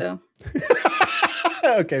maybe. think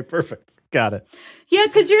so. Okay, perfect. Got it. Yeah,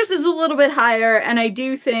 because yours is a little bit higher, and I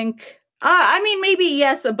do think... maybe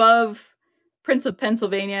yes, above Prince of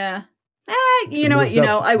Pennsylvania. You know what?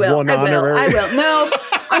 I will. No,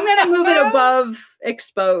 I'm going to move it above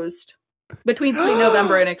Exposed. Between Sweet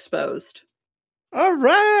November and Exposed. All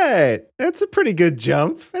right. That's a pretty good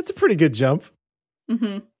jump.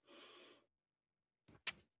 Mm-hmm.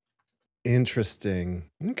 Interesting.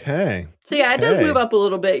 Okay. So yeah, it does move up a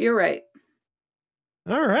little bit. You're right.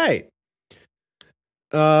 All right.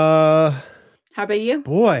 How about you?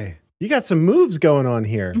 Boy, you got some moves going on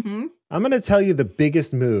here. Mm-hmm. I'm going to tell you the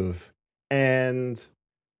biggest move, and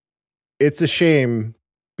it's a shame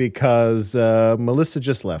because Melissa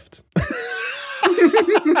just left.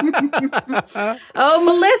 Oh,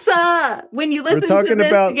 Melissa, when you listen to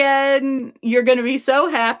this again, you're going to be so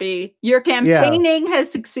happy. Your campaigning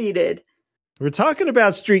has succeeded. We're talking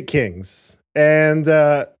about Street Kings, and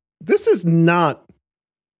this is not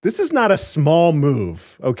a small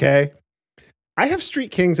move, okay? I have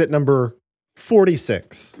Street Kings at number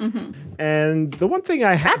 46. And the one thing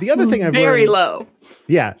I've learned very low.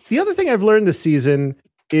 Yeah, the other thing I've learned this season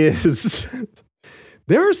is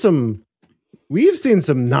we've seen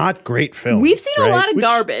some not great films. We've seen a lot of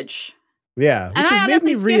garbage. Yeah, which has made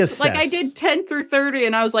me reassess. Like I did 10 through 30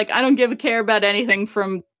 and I was like, I don't give a care about anything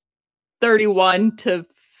from 31 to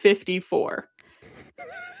 54.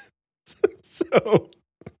 So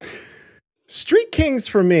Street Kings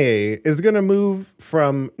for me is going to move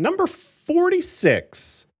from number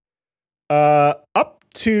 46 up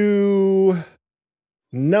to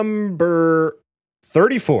number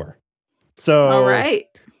 34. So all right.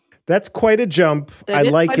 That's quite a jump. I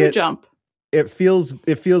like it. A jump. It feels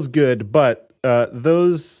good, but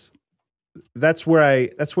that's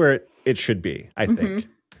where it should be, I think.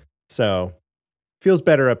 So feels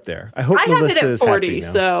better up there. I hope Melissa is happy now. I had it at 40,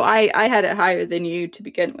 so I had it higher than you to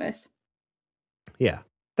begin with. Yeah.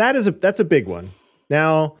 That's a big one.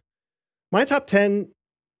 Now, my top 10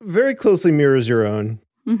 very closely mirrors your own.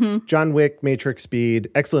 John Wick, Matrix, Speed,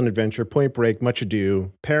 Excellent Adventure, Point Break, Much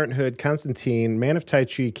Ado, Parenthood, Constantine, Man of Tai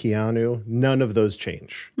Chi, Keanu. None of those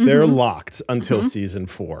change. They're locked until season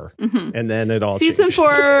 4. And then it all changes. Season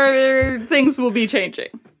 4, things will be changing.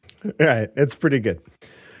 Right. It's pretty good.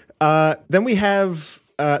 Then we have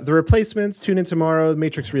The Replacements, Tune In Tomorrow,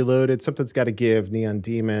 Matrix Reloaded, Something's Gotta Give, Neon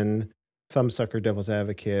Demon, Thumbsucker, Devil's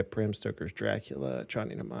Advocate, Bram Stoker's Dracula,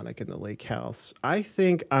 Johnny Mnemonic, and The Lake House. I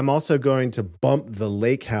think I'm also going to bump The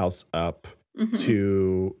Lake House up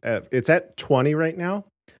to, it's at 20 right now.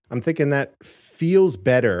 I'm thinking that feels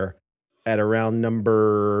better at around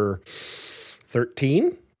number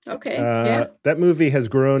 13. Okay, That movie has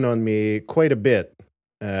grown on me quite a bit.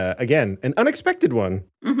 Again, an unexpected one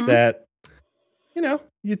that, you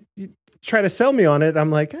try to sell me on it.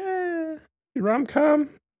 I'm like,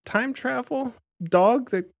 rom-com? Time travel dog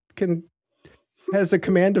that has a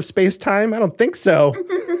command of space time? I don't think so.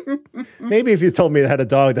 Maybe if you told me it had a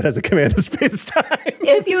dog that has a command of space time.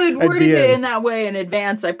 If you had worded it in that way in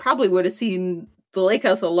advance, I probably would have seen The Lake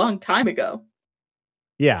House a long time ago.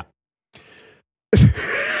 Yeah.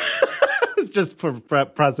 It's just for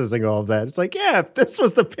processing all of that. It's like, yeah, if this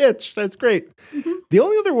was the pitch, that's great. The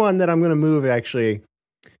only other one that I'm going to move actually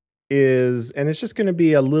is, and it's just going to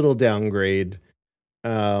be a little downgrade,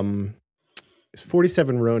 it's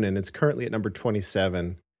 47 Ronin. It's currently at number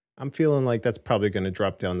 27. I'm feeling like that's probably going to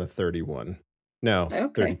drop down to 31. No,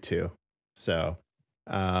 32. So,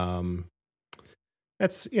 that's,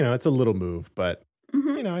 it's a little move, but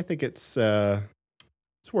I think it's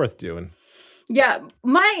worth doing. Yeah.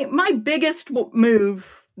 My biggest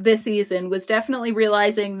move this season was definitely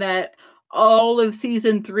realizing that all of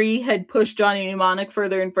season 3 had pushed Johnny Mnemonic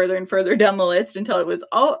further and further and further down the list until it was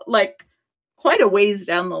quite a ways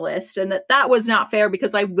down the list, and that was not fair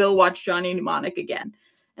because I will watch Johnny Mnemonic again,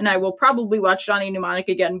 and I will probably watch Johnny Mnemonic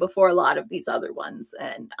again before a lot of these other ones.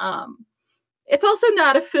 And it's also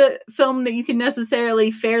not a film that you can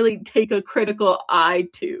necessarily fairly take a critical eye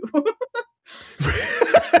to.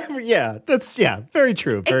 Yeah, that's very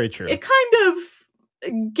true. Very true. It kind of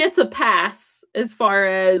gets a pass as far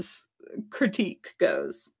as critique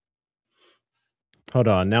goes. Hold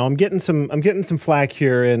on. Now I'm getting some flack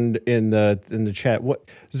here in the chat. What,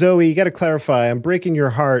 Zoe, you got to clarify. I'm breaking your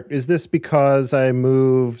heart. Is this because I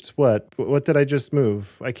moved what? What did I just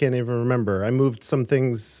move? I can't even remember. I moved some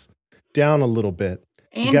things down a little bit.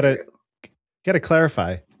 Andrew. You got to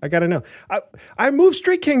clarify. I got to know. I moved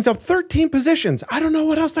Street Kings up 13 positions. I don't know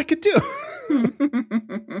what else I could do.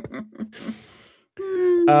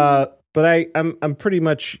 But I'm pretty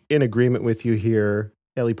much in agreement with you here.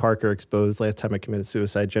 Ellie Parker exposed Last Time I Committed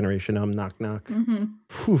Suicide, Generation Knock Knock.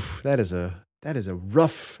 Whew, that's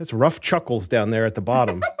rough chuckles down there at the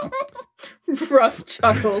bottom. Rough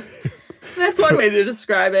chuckles. That's one way to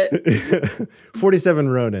describe it. 47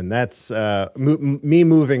 Ronin. That's me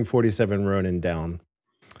moving 47 Ronin down.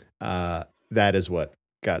 That is what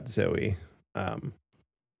got Zoe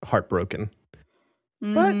heartbroken.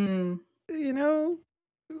 But,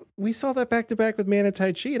 we saw that back to back with Man of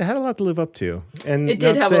Tai Chi. It had a lot to live up to. And it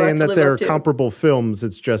did not have saying a lot to that they're live up to. comparable films.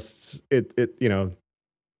 It's just, I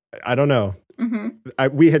don't know.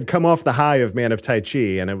 We had come off the high of Man of Tai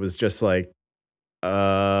Chi, and it was just like,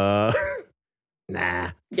 nah.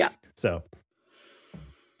 Yeah. So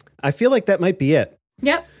I feel like that might be it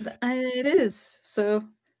Yep, it is. So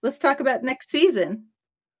let's talk about next season.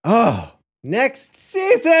 Oh, next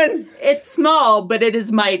season! It's small, but it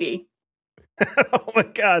is mighty. Oh my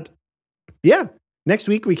God. Yeah. Next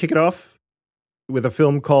week, we kick it off with a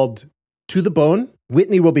film called To the Bone.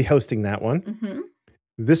 Whitney will be hosting that one. Mm-hmm.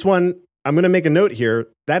 This one, I'm going to make a note here.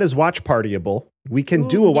 That is watch partyable. We can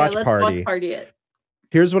do a watch let's party. Watch party it.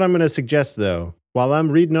 Here's what I'm going to suggest, though. While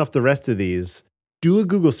I'm reading off the rest of these, do a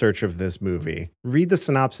Google search of this movie, read the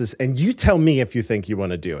synopsis, and you tell me if you think you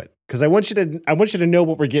want to do it. Because I want you to know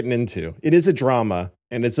what we're getting into. It is a drama,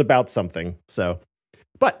 and it's about something. So,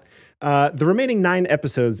 but the remaining 9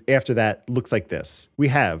 episodes after that looks like this. We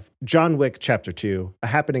have John Wick Chapter 2, A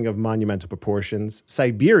Happening of Monumental Proportions,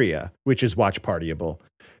 Siberia, which is watch partyable,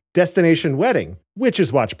 Destination Wedding, which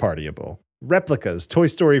is watch partyable, Replicas, Toy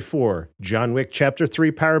Story 4, John Wick Chapter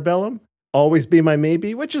 3, Parabellum, Always Be My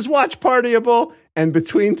Maybe, which is watch partyable, and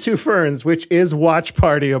Between Two Ferns, which is watch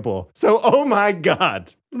partyable. So, oh my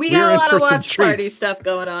God. We got a lot of watch party stuff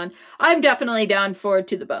going on. I'm definitely down for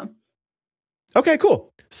To the Bone. Okay, cool.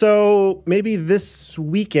 So maybe this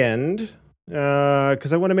weekend,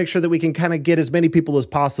 because I want to make sure that we can kind of get as many people as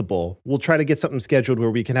possible, we'll try to get something scheduled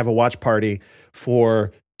where we can have a watch party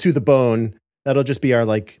for To the Bone. That'll just be our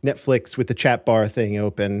like Netflix with the chat bar thing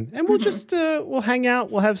open, and we'll just we'll hang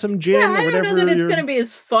out. We'll have some gin or whatever. I don't know that it's going to be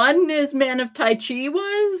as fun as Man of Tai Chi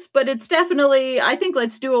was, but it's definitely. I think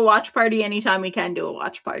let's do a watch party anytime we can do a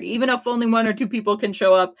watch party, even if only 1 or 2 people can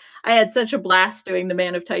show up. I had such a blast doing the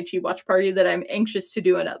Man of Tai Chi watch party that I'm anxious to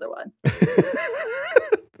do another one.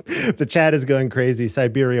 The chat is going crazy.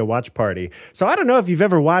 Siberia watch party. So I don't know if you've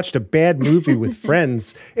ever watched a bad movie with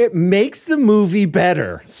friends. It makes the movie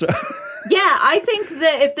better. So. Yeah, I think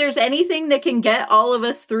that if there's anything that can get all of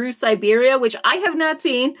us through Siberia, which I have not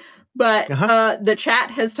seen, but the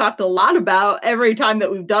chat has talked a lot about every time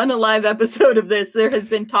that we've done a live episode of this, there has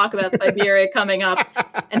been talk about Siberia coming up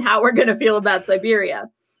and how we're going to feel about Siberia.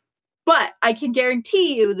 But I can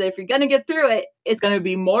guarantee you that if you're going to get through it, it's going to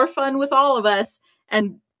be more fun with all of us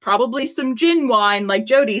and probably some gin wine, like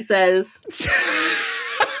Jody says.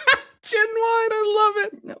 Gin wine, I love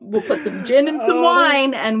it. We'll put some gin and some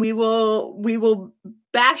wine, and we will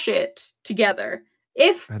bash it together.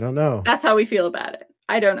 If I don't know, that's how we feel about it.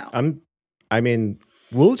 I don't know.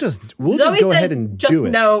 We'll just go ahead and do it.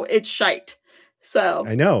 No, it's shite. So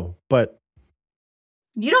I know, but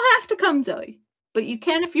you don't have to come, Zoe, but you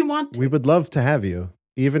can if you want to. We would love to have you,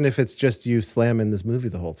 even if it's just you slamming this movie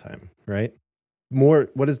the whole time, right? More.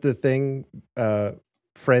 What is the thing?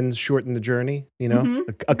 Friends shorten the journey, you know?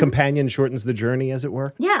 A companion shortens the journey, as it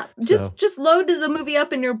were. Yeah, just load the movie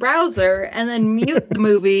up in your browser and then mute the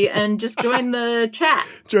movie and just join the chat.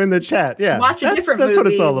 Join the chat, yeah. Watch a different movie what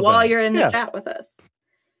it's all about. While you're in the chat with us.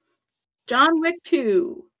 John Wick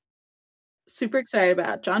 2, super excited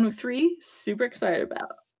about. John Wick 3, super excited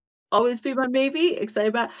about. Always Be My Maybe, excited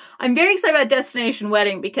about. I'm very excited about Destination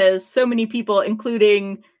Wedding because so many people,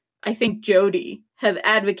 including, I think, Jody, have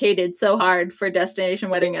advocated so hard for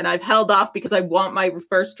Destination Wedding, and I've held off because I want my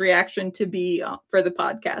first reaction to be for the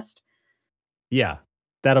podcast. Yeah,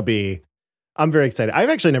 I'm very excited.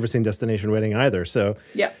 I've actually never seen Destination Wedding either. So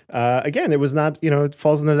yeah, again, it was not, it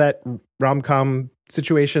falls into that rom-com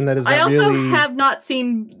situation that is not really. I also have not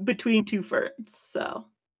seen Between Two Ferns, so.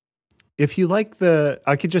 If you like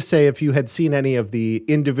I could just say if you had seen any of the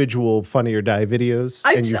individual Funny or Die videos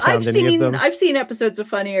and you found any of them. I've seen episodes of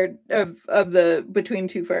Funny or of the Between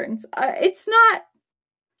Two Ferns. It's not,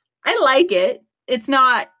 I like it. It's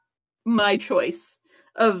not my choice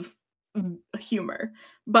of humor,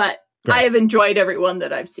 but right. I have enjoyed every one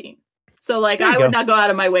that I've seen. So like, I would not go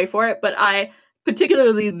out of my way for it, but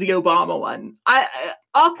particularly the Obama one,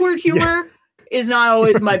 awkward humor is not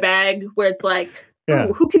always my bag, where it's like,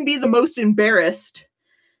 who can be the most embarrassed?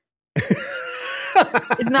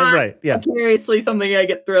 It's not right, curiously something I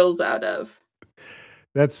get thrills out of.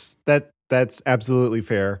 That's absolutely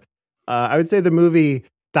fair. I would say the movie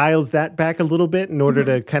dials that back a little bit in order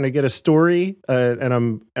to kind of get a story, and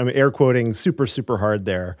I'm air quoting super hard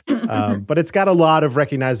there. But it's got a lot of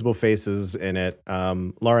recognizable faces in it.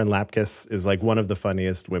 Lauren Lapkus is like one of the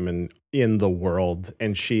funniest women in the world,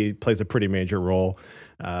 and she plays a pretty major role.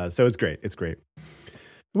 So it's great. It's great.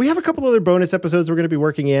 We have a couple other bonus episodes we're going to be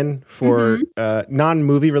working in for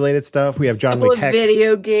non-movie related stuff. We have John Wick Hex.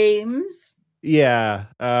 Video games. Yeah.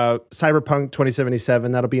 Cyberpunk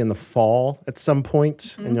 2077. That'll be in the fall at some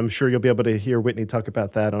point. And I'm sure you'll be able to hear Whitney talk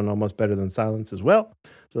about that on Almost Better Than Silence as well.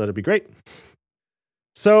 So that'll be great.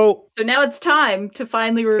 So now it's time to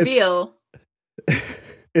finally reveal.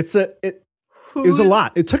 It was a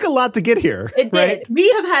lot. It took a lot to get here. It right? did. We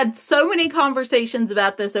have had so many conversations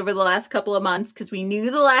about this over the last couple of months because we knew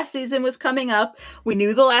the last season was coming up. We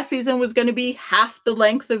knew the last season was going to be half the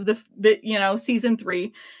length of the season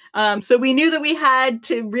 3. So we knew that we had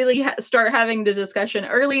to really start having the discussion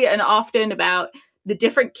early and often about the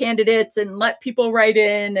different candidates and let people write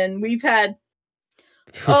in. And we've had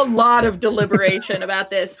a lot of deliberation about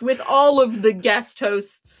this with all of the guest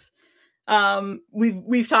hosts.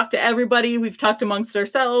 We've talked to everybody. We've talked amongst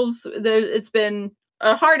ourselves. It's been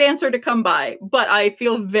a hard answer to come by, but I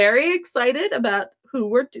feel very excited about who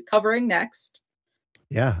we're covering next.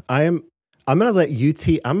 Yeah, I'm going to let you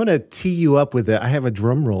I'm going to tee you up with it. I have a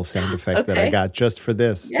drum roll sound effect that I got just for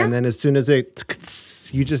this. Yeah. And then as soon as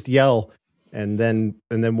you just yell and then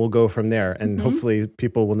we'll go from there. And hopefully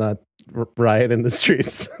people will not riot in the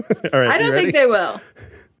streets. All right. I don't think they will.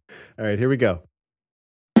 All right, here we go.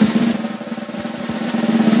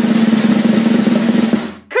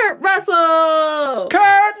 Kurt Russell!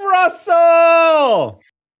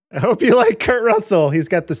 I hope you like Kurt Russell. He's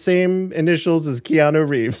got the same initials as Keanu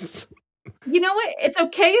Reeves. You know what? It's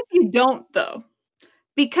okay if you don't, though.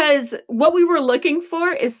 Because what we were looking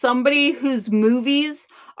for is somebody whose movies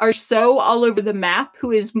are so all over the map,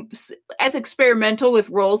 who is as experimental with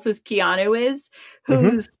roles as Keanu is,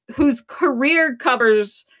 whose career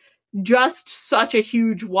covers just such a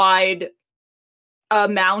huge, wide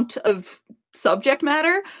amount of subject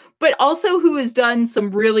matter, but also who has done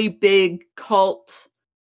some really big cult,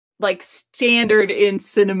 like standard in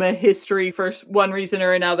cinema history for one reason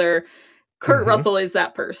or another. Kurt Russell is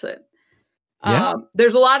that person. Yeah.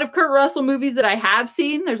 There's a lot of Kurt Russell movies that I have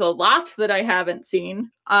seen. There's a lot that I haven't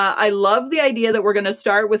seen. I love the idea that we're going to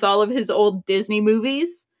start with all of his old Disney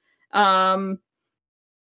movies. What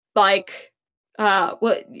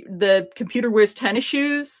the Computer Wears Tennis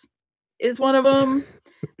Shoes is one of them.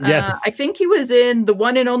 Yes. I think he was in the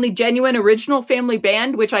one and only genuine original Family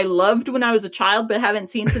Band, which I loved when I was a child, but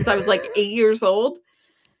haven't seen since I was like 8 years old.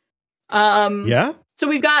 Yeah. So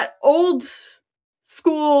we've got old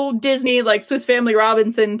school Disney, like Swiss Family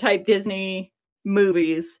Robinson type Disney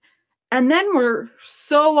movies. And then we're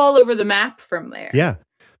so all over the map from there. Yeah.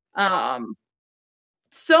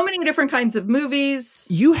 So many different kinds of movies.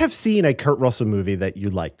 You have seen a Kurt Russell movie that you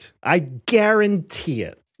liked. I guarantee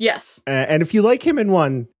it. Yes. And if you like him in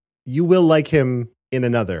one, you will like him in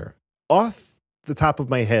another. Off the top of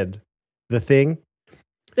my head, The Thing.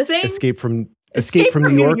 Escape from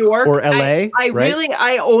New York or LA.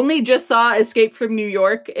 I only just saw Escape from New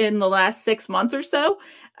York in the last 6 months or so.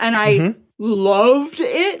 And I loved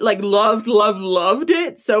it. Like loved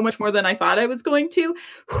it so much more than I thought I was going to.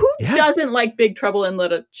 Who doesn't like Big Trouble in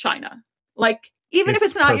Little China? Like, even if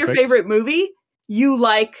it's not your favorite movie, you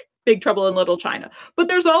like Big Trouble in Little China. But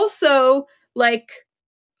there's also like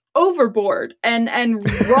Overboard and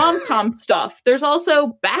rom-com stuff. There's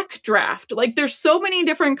also Backdraft. Like, there's so many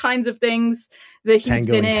different kinds of things that he's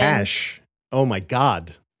Tango been and in. Cash. Oh my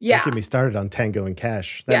God. Yeah. Don't get me started on Tango and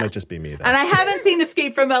Cash. That might just be me, though. And I haven't seen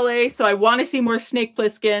Escape from LA, so I want to see more Snake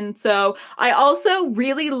Plissken. So I also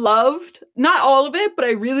really loved, not all of it, but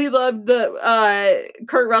I really loved the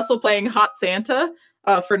Kurt Russell playing Hot Santa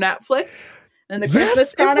for Netflix. And the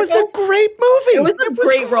Christmas Chronicles. It was a great movie. It was a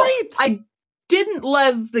great role. I didn't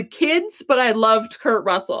love the kids, but I loved Kurt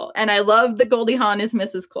Russell. And I loved that Goldie Hawn is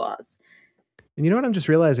Mrs. Claus. And you know what I'm just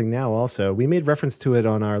realizing now also? We made reference to it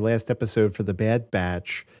on our last episode for The Bad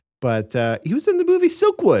Batch, but he was in the movie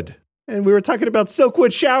Silkwood. And we were talking about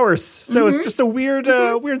Silkwood showers. So it's just a weird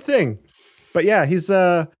thing. But yeah, he's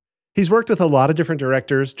worked with a lot of different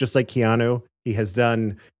directors, just like Keanu. He has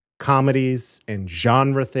done comedies and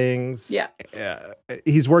genre things. Yeah.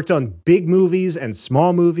 He's worked on big movies and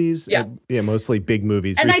small movies. Yeah. Mostly big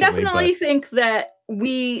movies. And recently, I definitely think that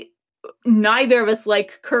neither of us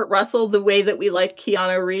like Kurt Russell the way that we like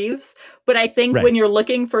Keanu Reeves. But I think when you're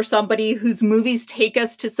looking for somebody whose movies take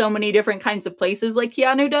us to so many different kinds of places like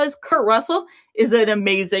Keanu does, Kurt Russell is an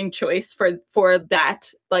amazing choice for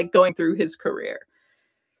that, like going through his career.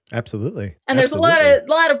 Absolutely. And there's a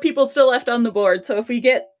lot of people still left on the board. So if we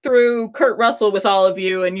get through Kurt Russell with all of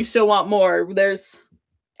you and you still want more, there's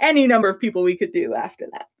any number of people we could do after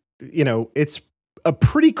that. It's a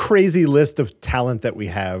pretty crazy list of talent that we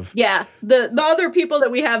have. Yeah. The other people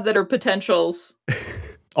that we have that are potentials.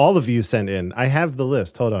 All of you sent in. I have the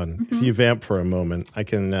list. Hold on. If you vamp for a moment, I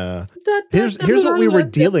can here's what we were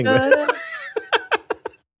dealing with.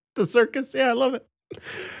 The circus. Yeah, I love it.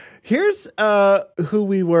 Here's who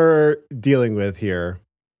we were dealing with here.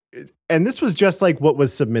 And this was just like what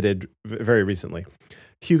was submitted very recently.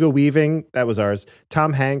 Hugo Weaving, that was ours.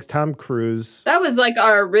 Tom Hanks, Tom Cruise. That was like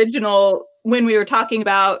our original when we were talking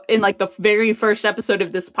about in like the very first episode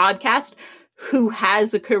of this podcast, who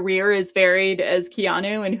has a career as varied as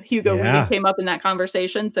Keanu, and Hugo Weaving came up in that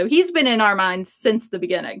conversation. So he's been in our minds since the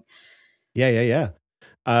beginning. Yeah.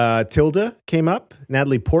 Tilda came up,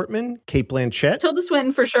 Natalie Portman, Cate Blanchett. Tilda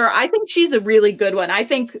Swinton for sure. I think she's a really good one. I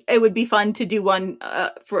think it would be fun to do one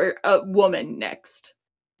for a woman next.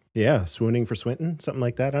 Yeah, swooning for Swinton, something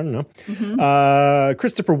like that. I don't know.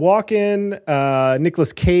 Christopher Walken,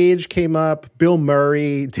 Nicolas Cage came up, Bill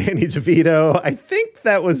Murray, Danny DeVito. I think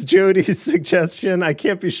that was Jody's suggestion. I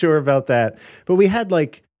can't be sure about that. But we had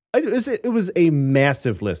it was a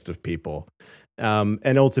massive list of people.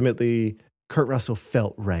 And ultimately, Kurt Russell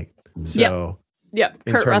felt right. So, Yep.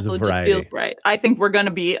 Kurt Russell just feels right. I think we're going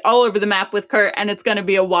to be all over the map with Kurt, and it's going to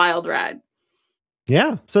be a wild ride.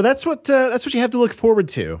 Yeah, so that's what you have to look forward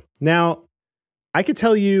to. Now, I could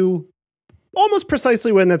tell you almost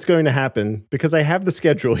precisely when that's going to happen because I have the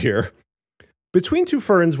schedule here. Between Two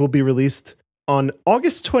Ferns will be released on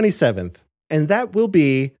August 27th, and that will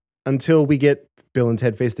be until we get Bill and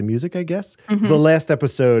Ted Face the Music, I guess, the last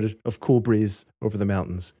episode of Cool Breeze Over the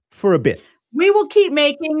Mountains for a bit. We will keep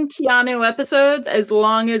making Keanu episodes as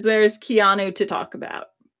long as there's Keanu to talk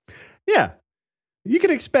about. Yeah, you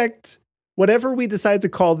can expect whatever we decide to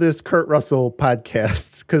call this Kurt Russell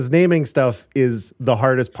podcast, because naming stuff is the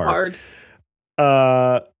hardest part.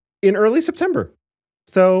 In early September.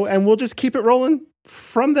 So, and we'll just keep it rolling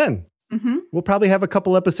from then. We'll probably have a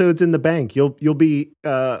couple episodes in the bank. We'll be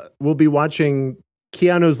watching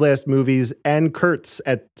Keanu's last movies and Kurt's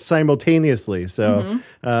simultaneously. So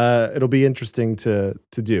it'll be interesting to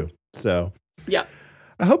do. So yeah,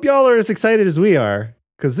 I hope y'all are as excited as we are,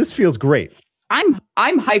 because this feels great.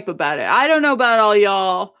 I'm hype about it. I don't know about all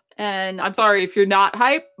y'all, and I'm sorry if you're not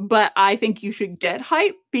hype, but I think you should get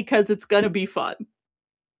hype because it's going to be fun.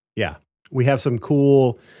 Yeah. We have some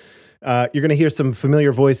cool, you're going to hear some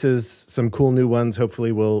familiar voices, some cool new ones.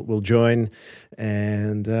 Hopefully we'll join.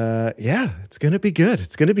 And it's going to be good.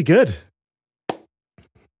 It's going to be good.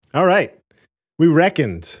 All right. We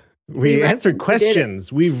reckoned. We answered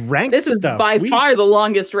questions. We ranked stuff. This is by far the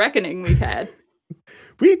longest reckoning we've had.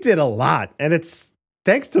 We did a lot, and it's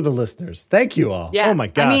thanks to the listeners. Thank you all. Yeah. Oh my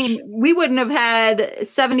gosh. I mean, we wouldn't have had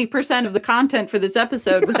 70% of the content for this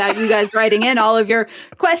episode without you guys writing in all of your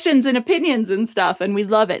questions and opinions and stuff, and we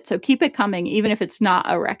love it. So keep it coming, even if it's not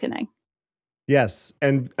a reckoning. Yes,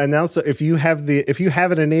 and also if you have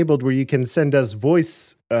it enabled where you can send us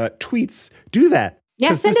voice tweets, do that. Yeah,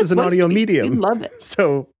 because this is an audio medium. We love it.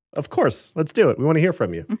 So of course, let's do it. We want to hear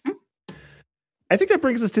from you. I think that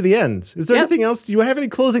brings us to the end. Is there anything else? Do you have any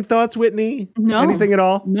closing thoughts, Whitney? No. Anything at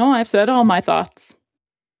all? No, I've said all my thoughts.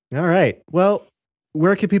 All right. Well,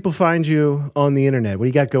 where can people find you on the internet? What do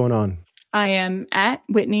you got going on? I am at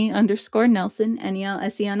Whitney_Nelson,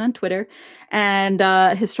 NELSEN on Twitter. And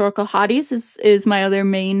Historical Hotties is my other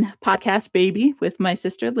main podcast baby with my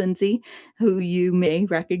sister, Lindsay, who you may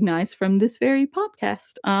recognize from this very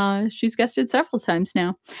podcast. She's guested several times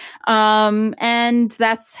now. And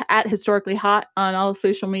that's at Historically Hot on all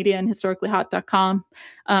social media and historicallyhot.com.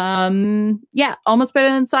 Almost Better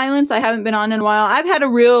Than Silence. I haven't been on in a while. I've had a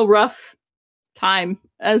real rough time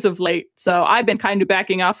as of late. So I've been kind of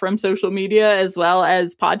backing off from social media as well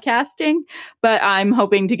as podcasting, but I'm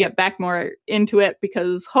hoping to get back more into it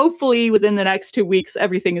because hopefully within the next 2 weeks,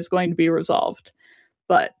 everything is going to be resolved,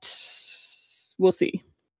 but we'll see.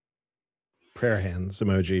 Prayer hands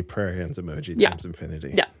emoji times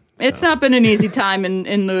infinity. Yeah. So. It's not been an easy time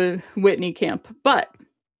in the Whitney camp, but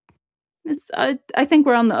I think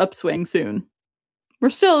we're on the upswing soon.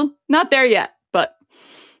 We're still not there yet, but.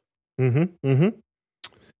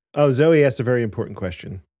 Oh, Zoe asked a very important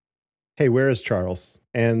question. Hey, where is Charles?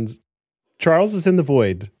 And Charles is in the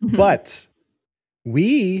void, but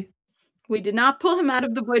we did not pull him out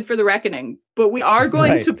of the void for the reckoning, but we are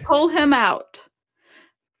going to pull him out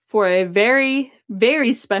for a very,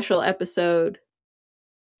 very special episode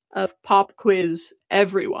of Pop Quiz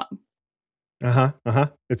Everyone.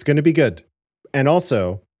 It's going to be good. And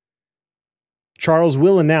also, Charles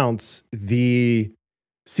will announce the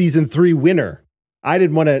season 3 winner. I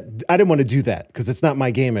didn't want to do that because it's not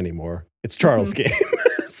my game anymore. It's Charles' game.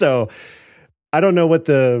 So I don't know what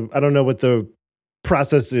the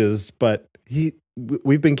process is, but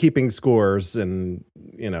we've been keeping scores, and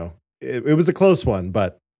it was a close one,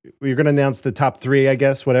 but we're going to announce the top 3, I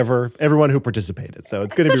guess, whatever, everyone who participated. So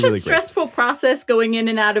it's going to be really great. It's such a stressful process going in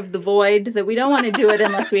and out of the void that we don't want to do it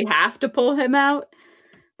unless we have to pull him out.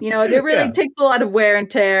 It really takes a lot of wear and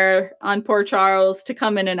tear on poor Charles to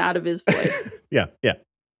come in and out of his voice. Yeah.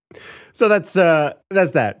 So that's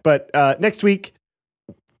that. But next week,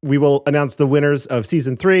 we will announce the winners of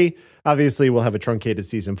season 3. Obviously, we'll have a truncated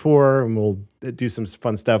season 4 and we'll do some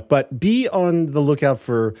fun stuff. But be on the lookout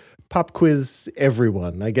for Pop Quiz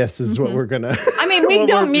Everyone, I guess is what we're going to... I mean, we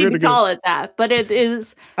don't need to call it that, but it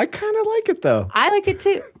is... I kind of like it, though. I like it,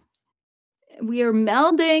 too. We are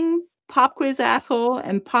melding Pop Quiz Asshole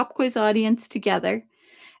and Pop Quiz Audience together.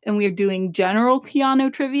 And we are doing general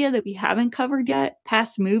Keanu trivia that we haven't covered yet,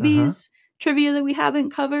 past movies trivia that we haven't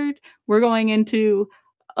covered. We're going into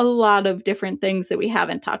a lot of different things that we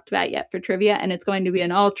haven't talked about yet for trivia, and it's going to be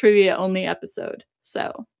an all trivia only episode.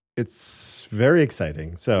 So it's very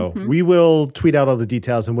exciting. So we will tweet out all the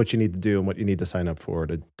details and what you need to do and what you need to sign up for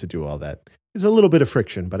to do all that. It's a little bit of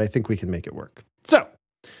friction, but I think we can make it work. So,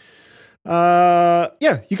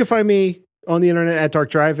 you can find me on the internet at Dark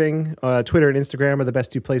Driving. Twitter and Instagram are the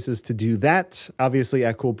best 2 places to do that. Obviously,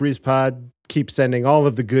 at Cool Breeze Pod. Keep sending all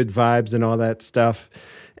of the good vibes and all that stuff.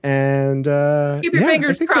 And keep your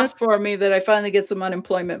fingers crossed for me that I finally get some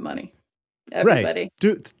unemployment money. Everybody.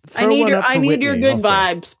 Right. I need your good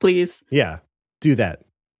vibes, please. Yeah. Do that.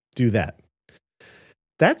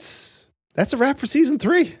 That's a wrap for season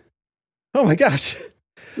 3. Oh my gosh.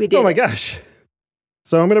 We did. Oh my gosh.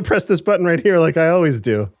 So I'm going to press this button right here like I always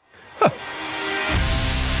do.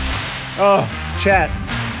 Oh, chat,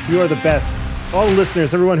 you are the best. All the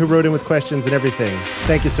listeners, everyone who wrote in with questions and everything,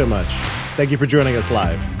 thank you so much. Thank you for joining us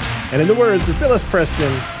live. And in the words of Bill S.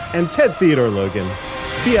 Preston and Ted Theodore Logan,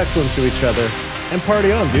 be excellent to each other and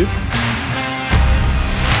party on, dudes.